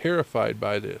brothers are terrified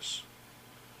by this.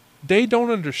 They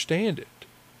don't understand it.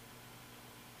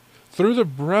 Through the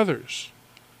brothers,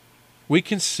 we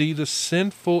can see the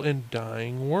sinful and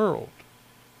dying world.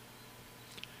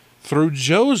 Through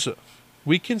Joseph,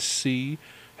 we can see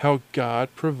how God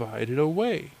provided a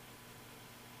way.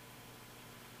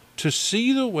 To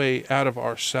see the way out of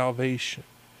our salvation,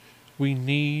 we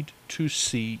need to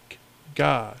seek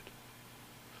God.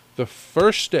 The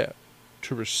first step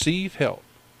to receive help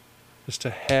is to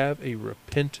have a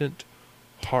repentant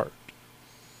heart.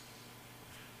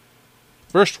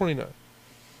 Verse 29.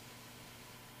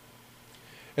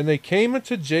 And they came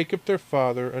unto Jacob their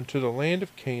father unto the land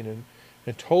of Canaan,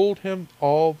 and told him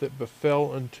all that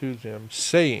befell unto them,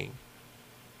 saying,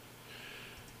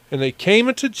 and they came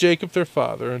unto Jacob their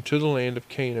father unto the land of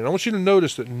Canaan. I want you to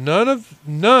notice that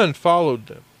none followed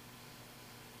them.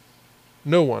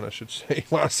 No one, I should say.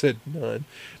 Well, I said none.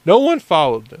 No one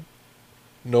followed them.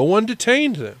 No one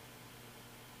detained them.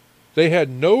 They had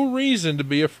no reason to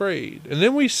be afraid. And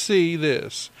then we see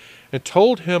this, and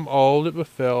told him all that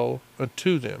befell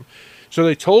unto them. So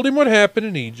they told him what happened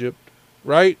in Egypt,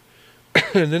 right?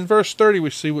 And then verse 30 we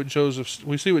see what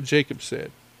Jacob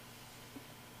said.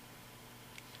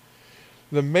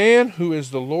 The man who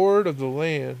is the Lord of the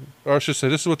land, or I should say,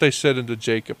 this is what they said unto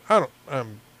Jacob.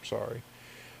 I'm sorry.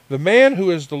 The man who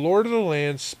is the Lord of the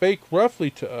land spake roughly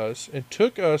to us, and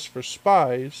took us for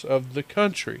spies of the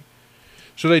country.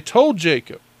 So they told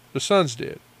Jacob, the sons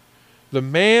did, the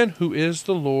man who is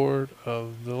the Lord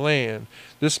of the land.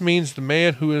 This means the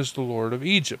man who is the Lord of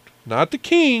Egypt. Not the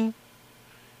king,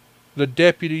 the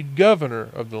deputy governor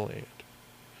of the land.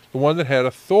 The one that had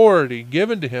authority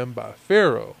given to him by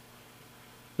Pharaoh.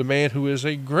 The man who is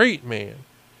a great man.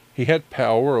 He had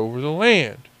power over the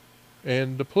land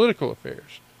and the political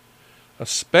affairs.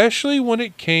 Especially when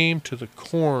it came to the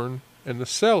corn and the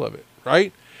sale of it,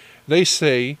 right? They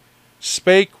say,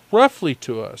 spake roughly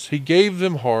to us. He gave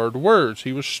them hard words.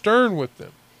 He was stern with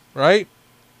them, right?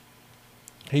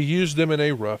 He used them in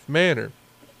a rough manner.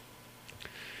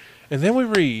 And then we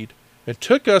read, and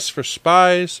took us for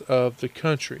spies of the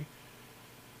country.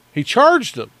 He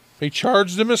charged them. He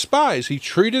charged them as spies. He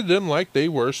treated them like they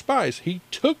were spies. He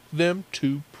took them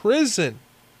to prison,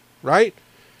 right?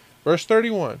 Verse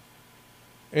 31.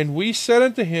 And we said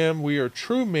unto him, we are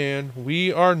true men,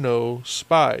 we are no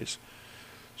spies.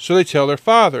 So they tell their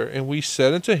father, and we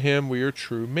said unto him, we are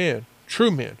true men,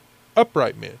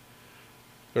 upright men.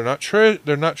 They're not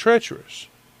treacherous.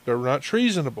 They're not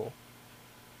treasonable.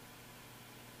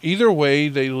 Either way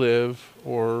they live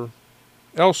or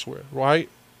elsewhere, right?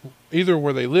 Either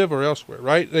where they live or elsewhere,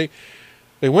 right?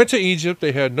 They went to Egypt.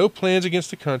 They had no plans against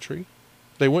the country.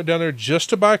 They went down there just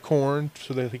to buy corn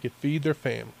so that they could feed their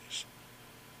families.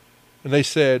 And they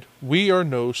said, we are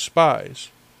no spies.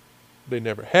 They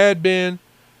never had been.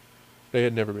 They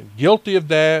had never been guilty of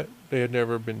that. They had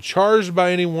never been charged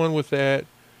by anyone with that.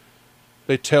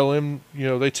 They tell him,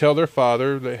 they tell their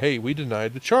father that, hey, we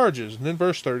denied the charges. And then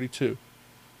verse 32.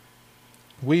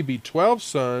 We be 12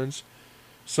 sons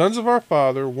of our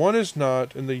father, one is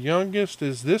not, and the youngest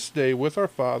is this day with our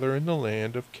father in the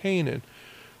land of Canaan.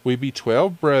 We be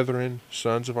 12 brethren,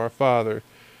 sons of our father,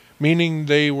 meaning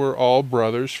they were all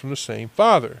brothers from the same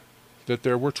father, that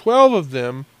there were 12 of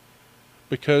them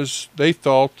because they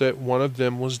thought that one of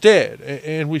them was dead.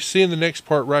 And we see in the next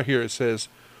part right here, it says,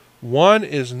 one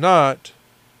is not,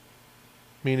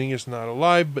 meaning is not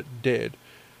alive, but dead.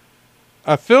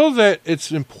 I feel that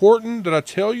it's important that I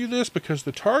tell you this because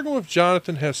the Targum of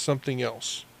Jonathan has something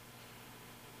else.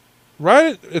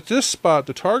 Right at this spot,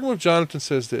 the Targum of Jonathan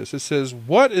says this. It says,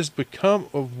 what is become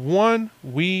of one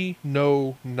we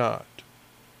know not.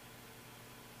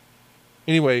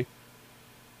 Anyway,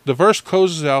 the verse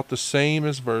closes out the same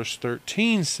as verse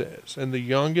 13 says. And the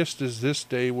youngest is this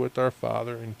day with our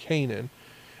father in Canaan.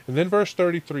 And then verse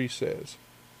 33 says,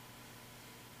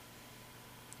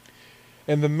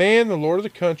 and the man, the Lord of the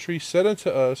country, said unto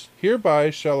us,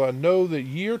 hereby shall I know that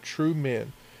ye are true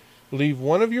men. Leave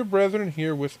one of your brethren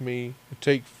here with me, and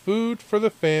take food for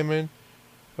the famine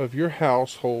of your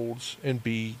households, and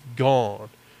be gone.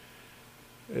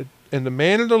 And the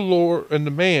man, the Lord of the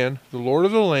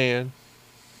land,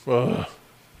 the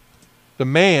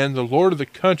man, the Lord of the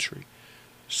country,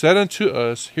 said unto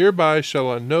us, Hereby shall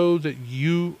I know that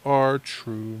you are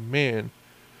true men.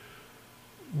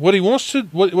 What he wants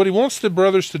the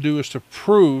brothers to do is to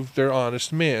prove they're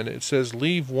honest men. It says,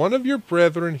 leave one of your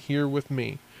brethren here with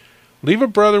me. Leave a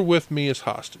brother with me as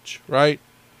hostage, right?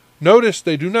 Notice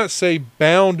they do not say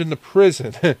bound in the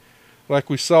prison, like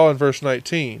we saw in verse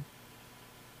 19.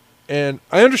 And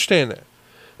I understand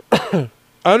that.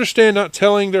 I understand not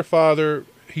telling their father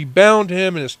he bound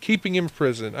him and is keeping him in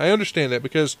prison. I understand that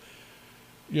because,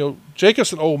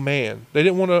 Jacob's an old man. They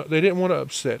didn't want to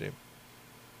upset him.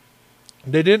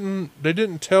 They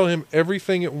didn't tell him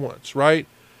everything at once, right?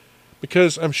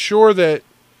 Because I'm sure that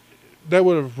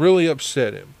would have really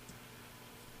upset him.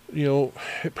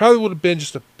 It probably would have been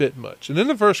just a bit much. And then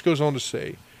the verse goes on to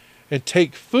say, and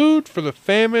take food for the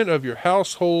famine of your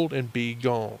household and be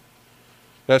gone.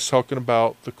 That's talking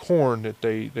about the corn that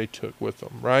they took with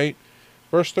them, right?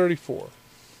 Verse 34.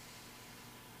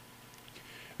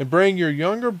 And bring your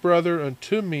younger brother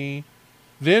unto me,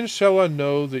 then shall I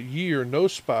know that ye are no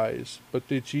spies, but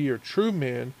that ye are true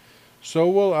men. So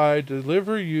will I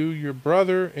deliver you your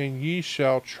brother, and ye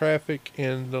shall traffic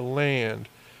in the land.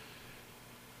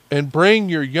 And bring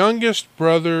your youngest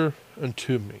brother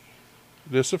unto me.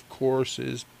 This, of course,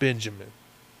 is Benjamin.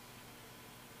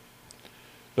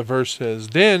 The verse says,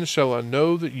 Then shall I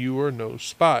know that you are no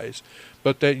spies,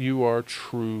 but that you are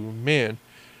true men.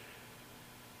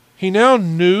 He now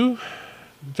knew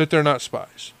that they're not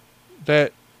spies,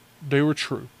 that they were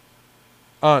true,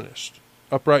 honest,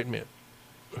 upright men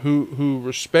who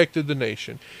respected the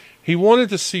nation. He wanted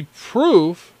to see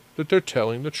proof that they're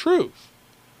telling the truth.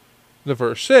 The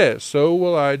verse says, So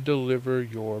will I deliver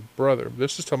your brother.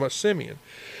 This is talking about Simeon,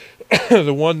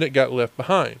 the one that got left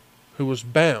behind, who was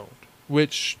bound,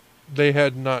 which they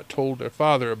had not told their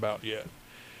father about yet.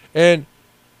 And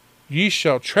ye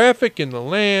shall traffic in the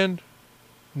land,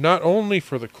 not only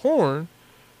for the corn,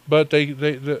 but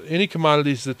any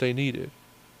commodities that they needed.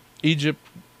 Egypt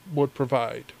would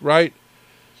provide, right?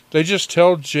 They just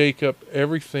tell Jacob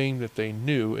everything that they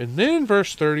knew. And then in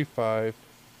verse 35,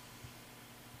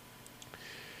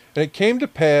 And it came to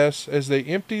pass, as they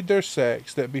emptied their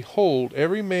sacks, that behold,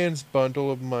 every man's bundle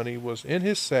of money was in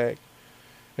his sack.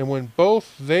 And when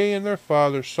both they and their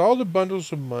father saw the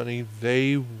bundles of money,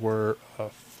 they were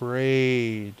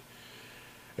afraid.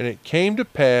 And it came to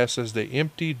pass, as they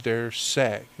emptied their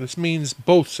sack. This means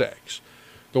both sacks.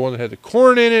 The one that had the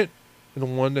corn in it, and the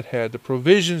one that had the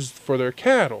provisions for their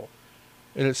cattle.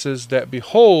 And it says that,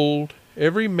 behold,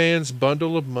 every man's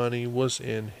bundle of money was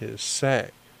in his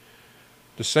sack.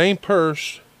 The same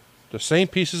purse, the same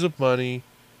pieces of money,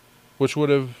 which would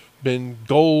have been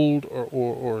gold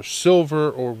or silver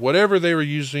or whatever they were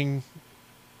using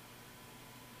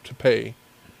to pay.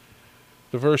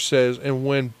 The verse says, And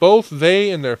when both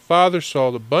they and their father saw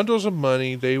the bundles of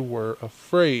money, they were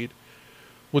afraid.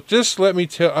 With this, let me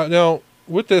tell... Now,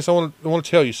 with this, I want to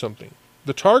tell you something.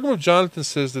 The Targum of Jonathan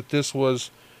says that this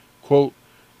was, quote,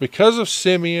 because of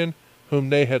Simeon, whom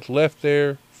they had left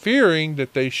there, fearing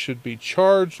that they should be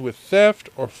charged with theft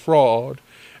or fraud,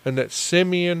 and that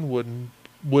Simeon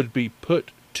would be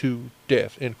put to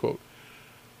death, end quote.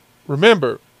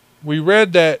 Remember, we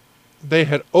read that they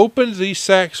had opened these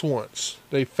sacks once.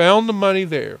 They found the money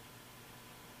there.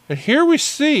 And here we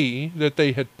see that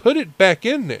they had put it back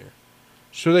in there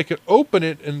so they could open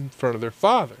it in front of their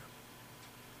father.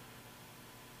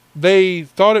 They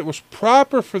thought it was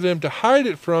proper for them to hide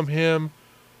it from him,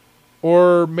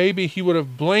 or maybe he would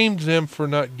have blamed them for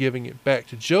not giving it back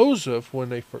to Joseph when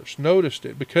they first noticed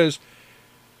it, because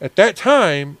at that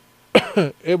time,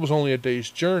 it was only a day's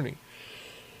journey.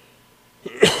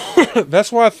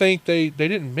 That's why I think they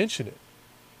didn't mention it.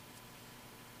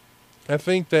 I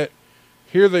think that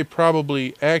here they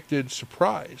probably acted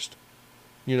surprised,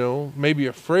 maybe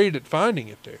afraid at finding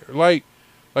it there, like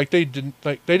they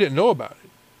didn't know about it.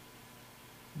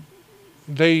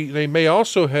 They may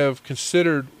also have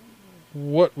considered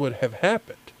what would have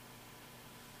happened,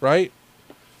 right?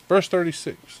 Verse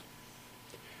 36.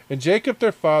 And Jacob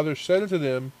their father said unto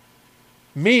them,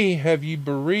 Me have ye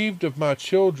bereaved of my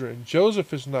children.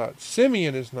 Joseph is not,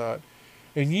 Simeon is not,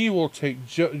 and ye will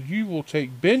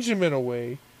take Benjamin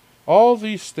away. All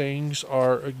these things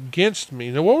are against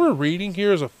me. Now what we're reading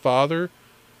here is a father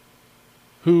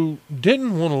who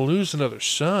didn't want to lose another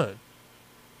son.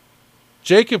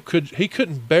 Jacob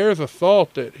couldn't bear the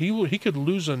thought that he could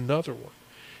lose another one.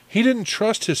 He didn't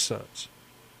trust his sons.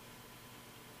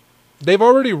 They've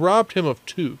already robbed him of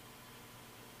two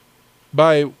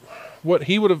by what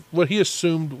he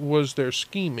assumed was their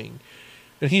scheming.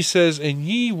 And he says, And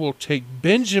ye will take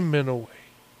Benjamin away.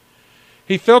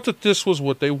 He felt that this was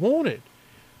what they wanted.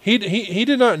 He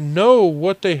did not know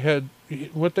what they had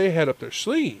up their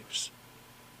sleeves.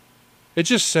 It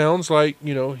just sounds like,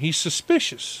 he's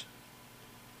suspicious.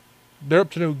 They're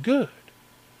up to no good.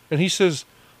 And he says,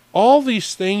 all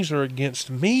these things are against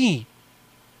me.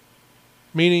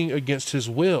 Meaning against his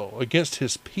will, against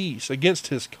his peace, against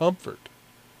his comfort,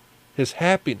 his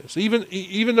happiness.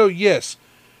 Even though, yes,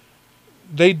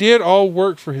 they did all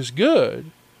work for his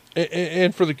good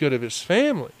and for the good of his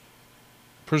family,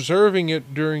 preserving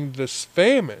it during this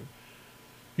famine.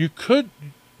 You could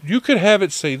have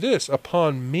it say this,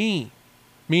 upon me,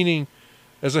 meaning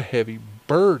as a heavy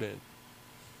burden.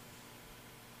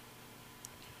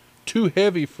 Too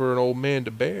heavy for an old man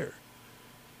to bear.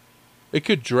 It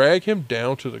could drag him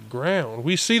down to the ground.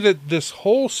 We see that this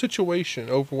whole situation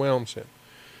overwhelms him.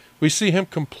 We see him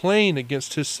complain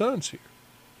against his sons here.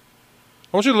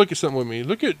 I want you to look at something with me.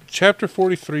 Look at chapter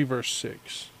 43, verse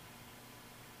 6.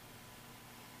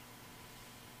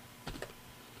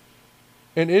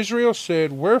 And Israel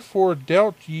said, wherefore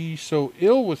dealt ye so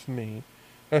ill with me,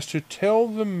 as to tell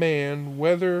the man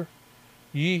whether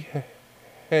ye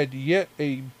had yet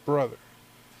a brother?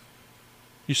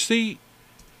 You see,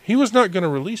 he was not going to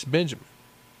release Benjamin.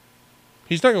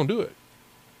 He's not going to do it.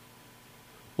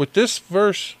 With this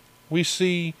verse, we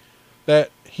see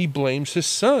that he blames his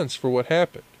sons for what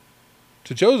happened.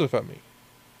 To Joseph, I mean.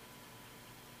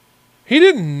 He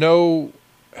didn't know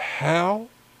how.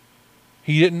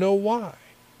 He didn't know why.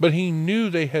 But he knew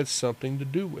they had something to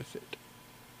do with it.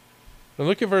 Now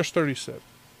look at verse 37.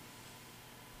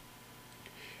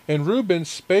 And Reuben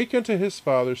spake unto his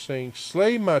father, saying,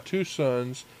 slay my two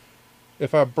sons.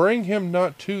 If I bring him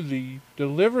not to thee,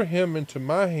 deliver him into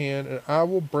my hand, and I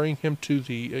will bring him to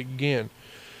thee again.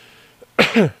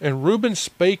 And Reuben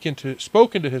spoke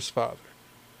unto his father.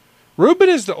 Reuben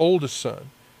is the oldest son.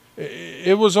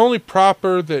 It was only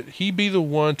proper that he be the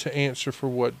one to answer for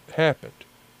what happened,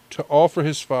 to offer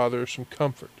his father some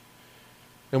comfort.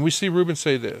 And we see Reuben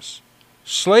say this,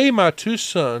 slay my two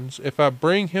sons, if I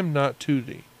bring him not to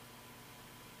thee.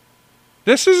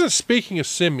 This isn't speaking of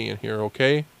Simeon here,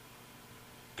 okay?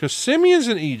 Because Simeon's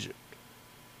in Egypt.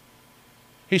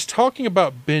 He's talking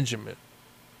about Benjamin.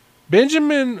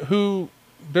 Benjamin, who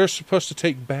they're supposed to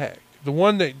take back. The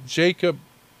one that Jacob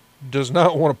does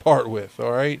not want to part with,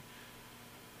 all right?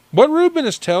 What Reuben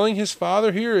is telling his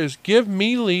father here is, give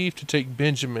me leave to take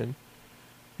Benjamin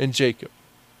and Jacob.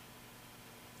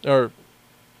 Or,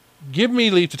 give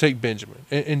me leave to take Benjamin.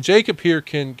 And Jacob here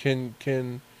can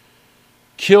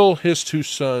kill his two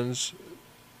sons,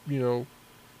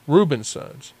 Reuben's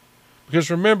sons. Because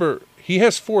remember, he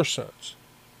has 4 sons.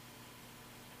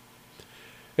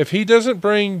 If he doesn't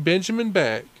bring Benjamin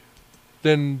back,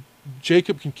 then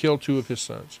Jacob can kill 2 of his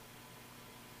sons.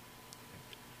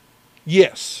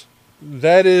 Yes,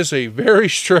 that is a very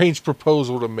strange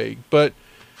proposal to make, but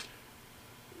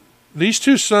these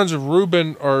 2 sons of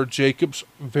Reuben are Jacob's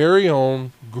very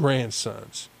own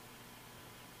grandsons.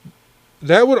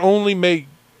 That would only make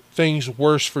things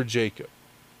worse for Jacob.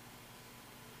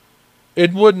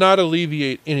 It would not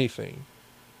alleviate anything.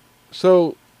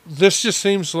 So this just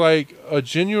seems like a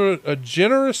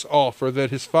generous offer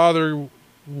that his father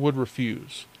would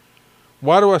refuse.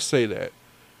 Why do I say that?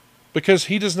 Because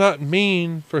he does not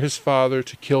mean for his father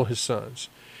to kill his sons.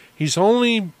 He's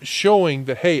only showing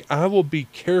that, hey, I will be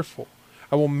careful.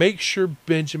 I will make sure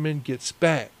Benjamin gets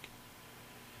back.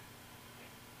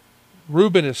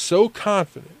 Reuben is so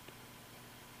confident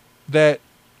that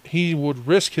he would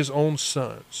risk his own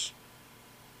sons,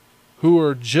 who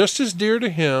are just as dear to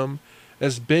him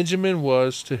as Benjamin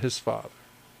was to his father.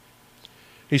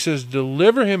 He says,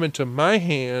 deliver him into my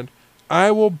hand,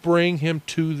 I will bring him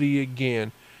to thee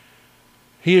again.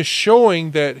 He is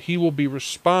showing that he will be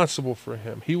responsible for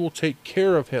him. He will take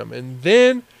care of him. And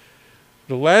then,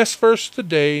 the last verse of the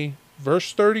day,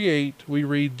 verse 38, we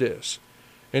read this.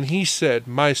 And he said,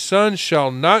 my son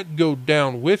shall not go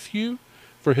down with you,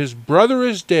 for his brother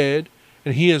is dead,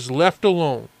 and he is left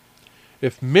alone.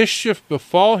 If mischief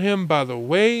befall him by the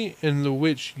way in the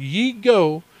which ye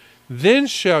go, then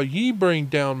shall ye bring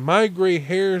down my gray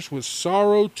hairs with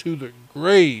sorrow to the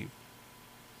grave.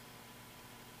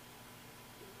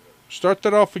 Start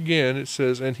that off again. It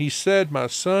says, and he said, my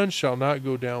son shall not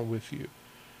go down with you.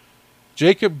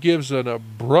 Jacob gives an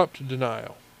abrupt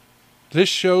denial. This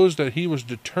shows that he was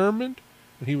determined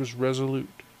and he was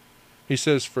resolute. He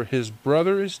says, for his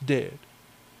brother is dead.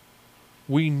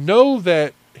 We know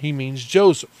that he means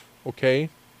Joseph, okay?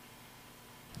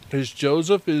 Because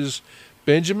Joseph is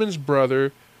Benjamin's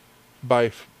brother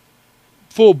by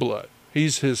full blood.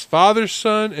 He's his father's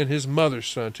son and his mother's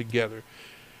son together.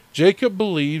 Jacob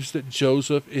believes that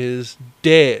Joseph is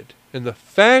dead. And the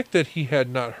fact that he had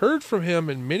not heard from him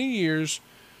in many years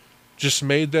just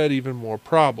made that even more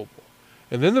probable.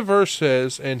 And then the verse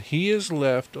says, and he is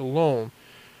left alone.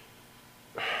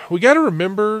 We got to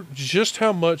remember just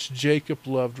how much Jacob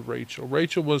loved Rachel.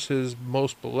 Rachel was his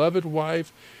most beloved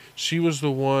wife. She was the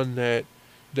one that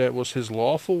was his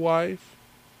lawful wife,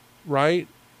 right?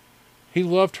 He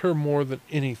loved her more than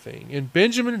anything. And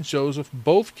Benjamin and Joseph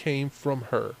both came from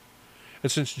her.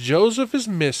 And since Joseph is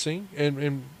missing,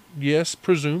 and yes,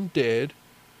 presumed dead,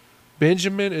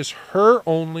 Benjamin is her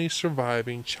only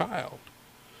surviving child.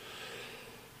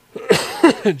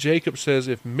 Jacob says,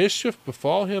 if mischief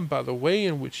befall him by the way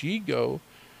in which ye go,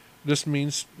 this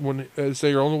means as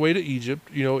they are on the way to Egypt,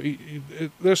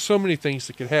 there's so many things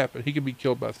that could happen. He could be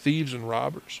killed by thieves and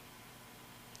robbers.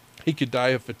 He could die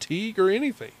of fatigue or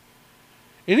anything.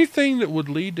 Anything that would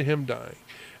lead to him dying.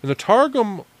 And the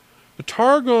Targum,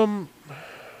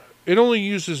 it only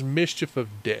uses mischief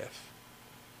of death.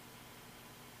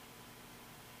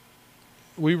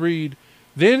 We read,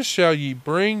 then shall ye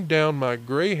bring down my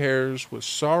gray hairs with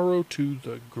sorrow to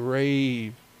the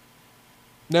grave.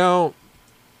 Now,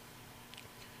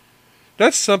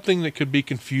 that's something that could be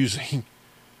confusing.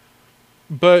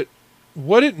 But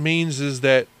what it means is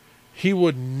that he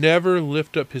would never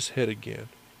lift up his head again.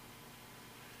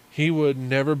 He would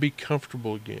never be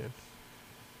comfortable again.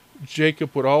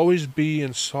 Jacob would always be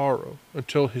in sorrow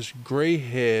until his gray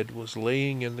head was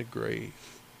laying in the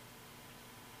grave.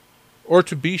 Or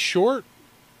to be short,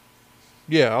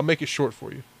 yeah, I'll make it short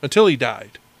for you. Until he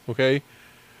died, okay?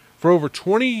 For over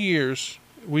 20 years,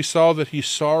 we saw that he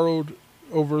sorrowed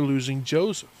over losing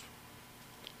Joseph.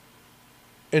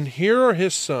 And here are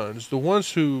his sons, the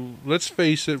ones who, let's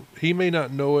face it, he may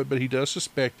not know it, but he does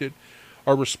suspect it,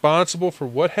 are responsible for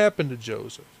what happened to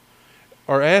Joseph,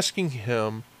 are asking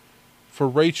him for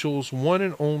Rachel's one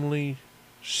and only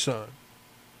son.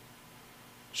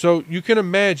 So you can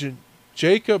imagine,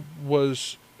 Jacob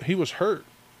was hurt,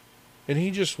 and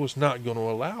he just was not going to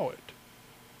allow it.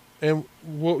 And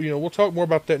we'll talk more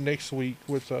about that next week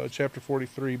with chapter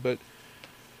 43. But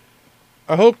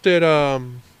I hope that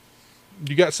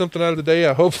you got something out of the day.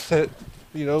 I hope that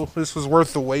this was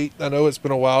worth the wait. I know it's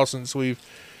been a while since we've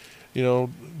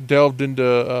delved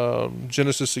into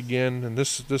Genesis again, and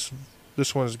this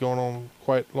one is going on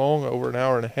quite long, over an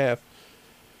hour and a half.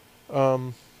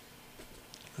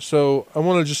 So I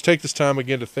want to just take this time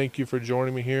again to thank you for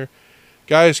joining me here.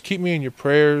 Guys, keep me in your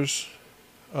prayers.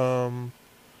 And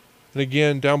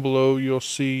again, down below, you'll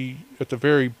see at the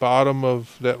very bottom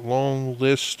of that long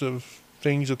list of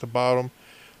things at the bottom,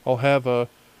 I'll have a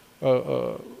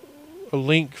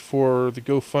link for the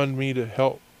GoFundMe to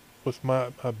help with my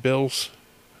bills.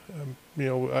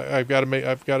 I've got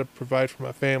to provide for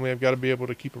my family. I've got to be able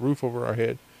to keep a roof over our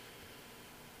head.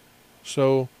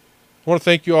 So I want to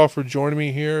thank you all for joining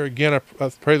me here. Again, I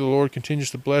pray the Lord continues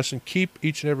to bless and keep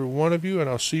each and every one of you, and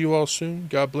I'll see you all soon.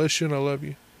 God bless you, and I love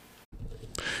you.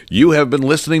 You have been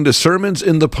listening to Sermons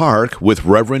in the Park with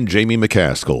Reverend Jamie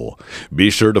McCaskill. Be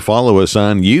sure to follow us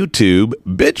on YouTube,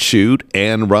 BitChute,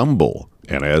 and Rumble.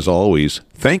 And as always,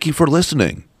 thank you for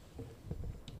listening.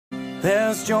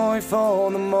 There's joy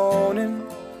for the morning,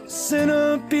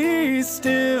 sinner be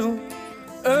still.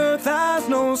 Earth has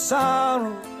no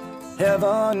sorrow,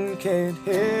 heaven can't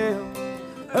heal.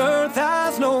 Earth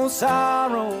has no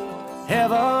sorrow,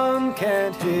 heaven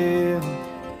can't heal.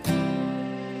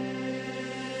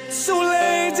 So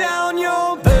lay down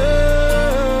your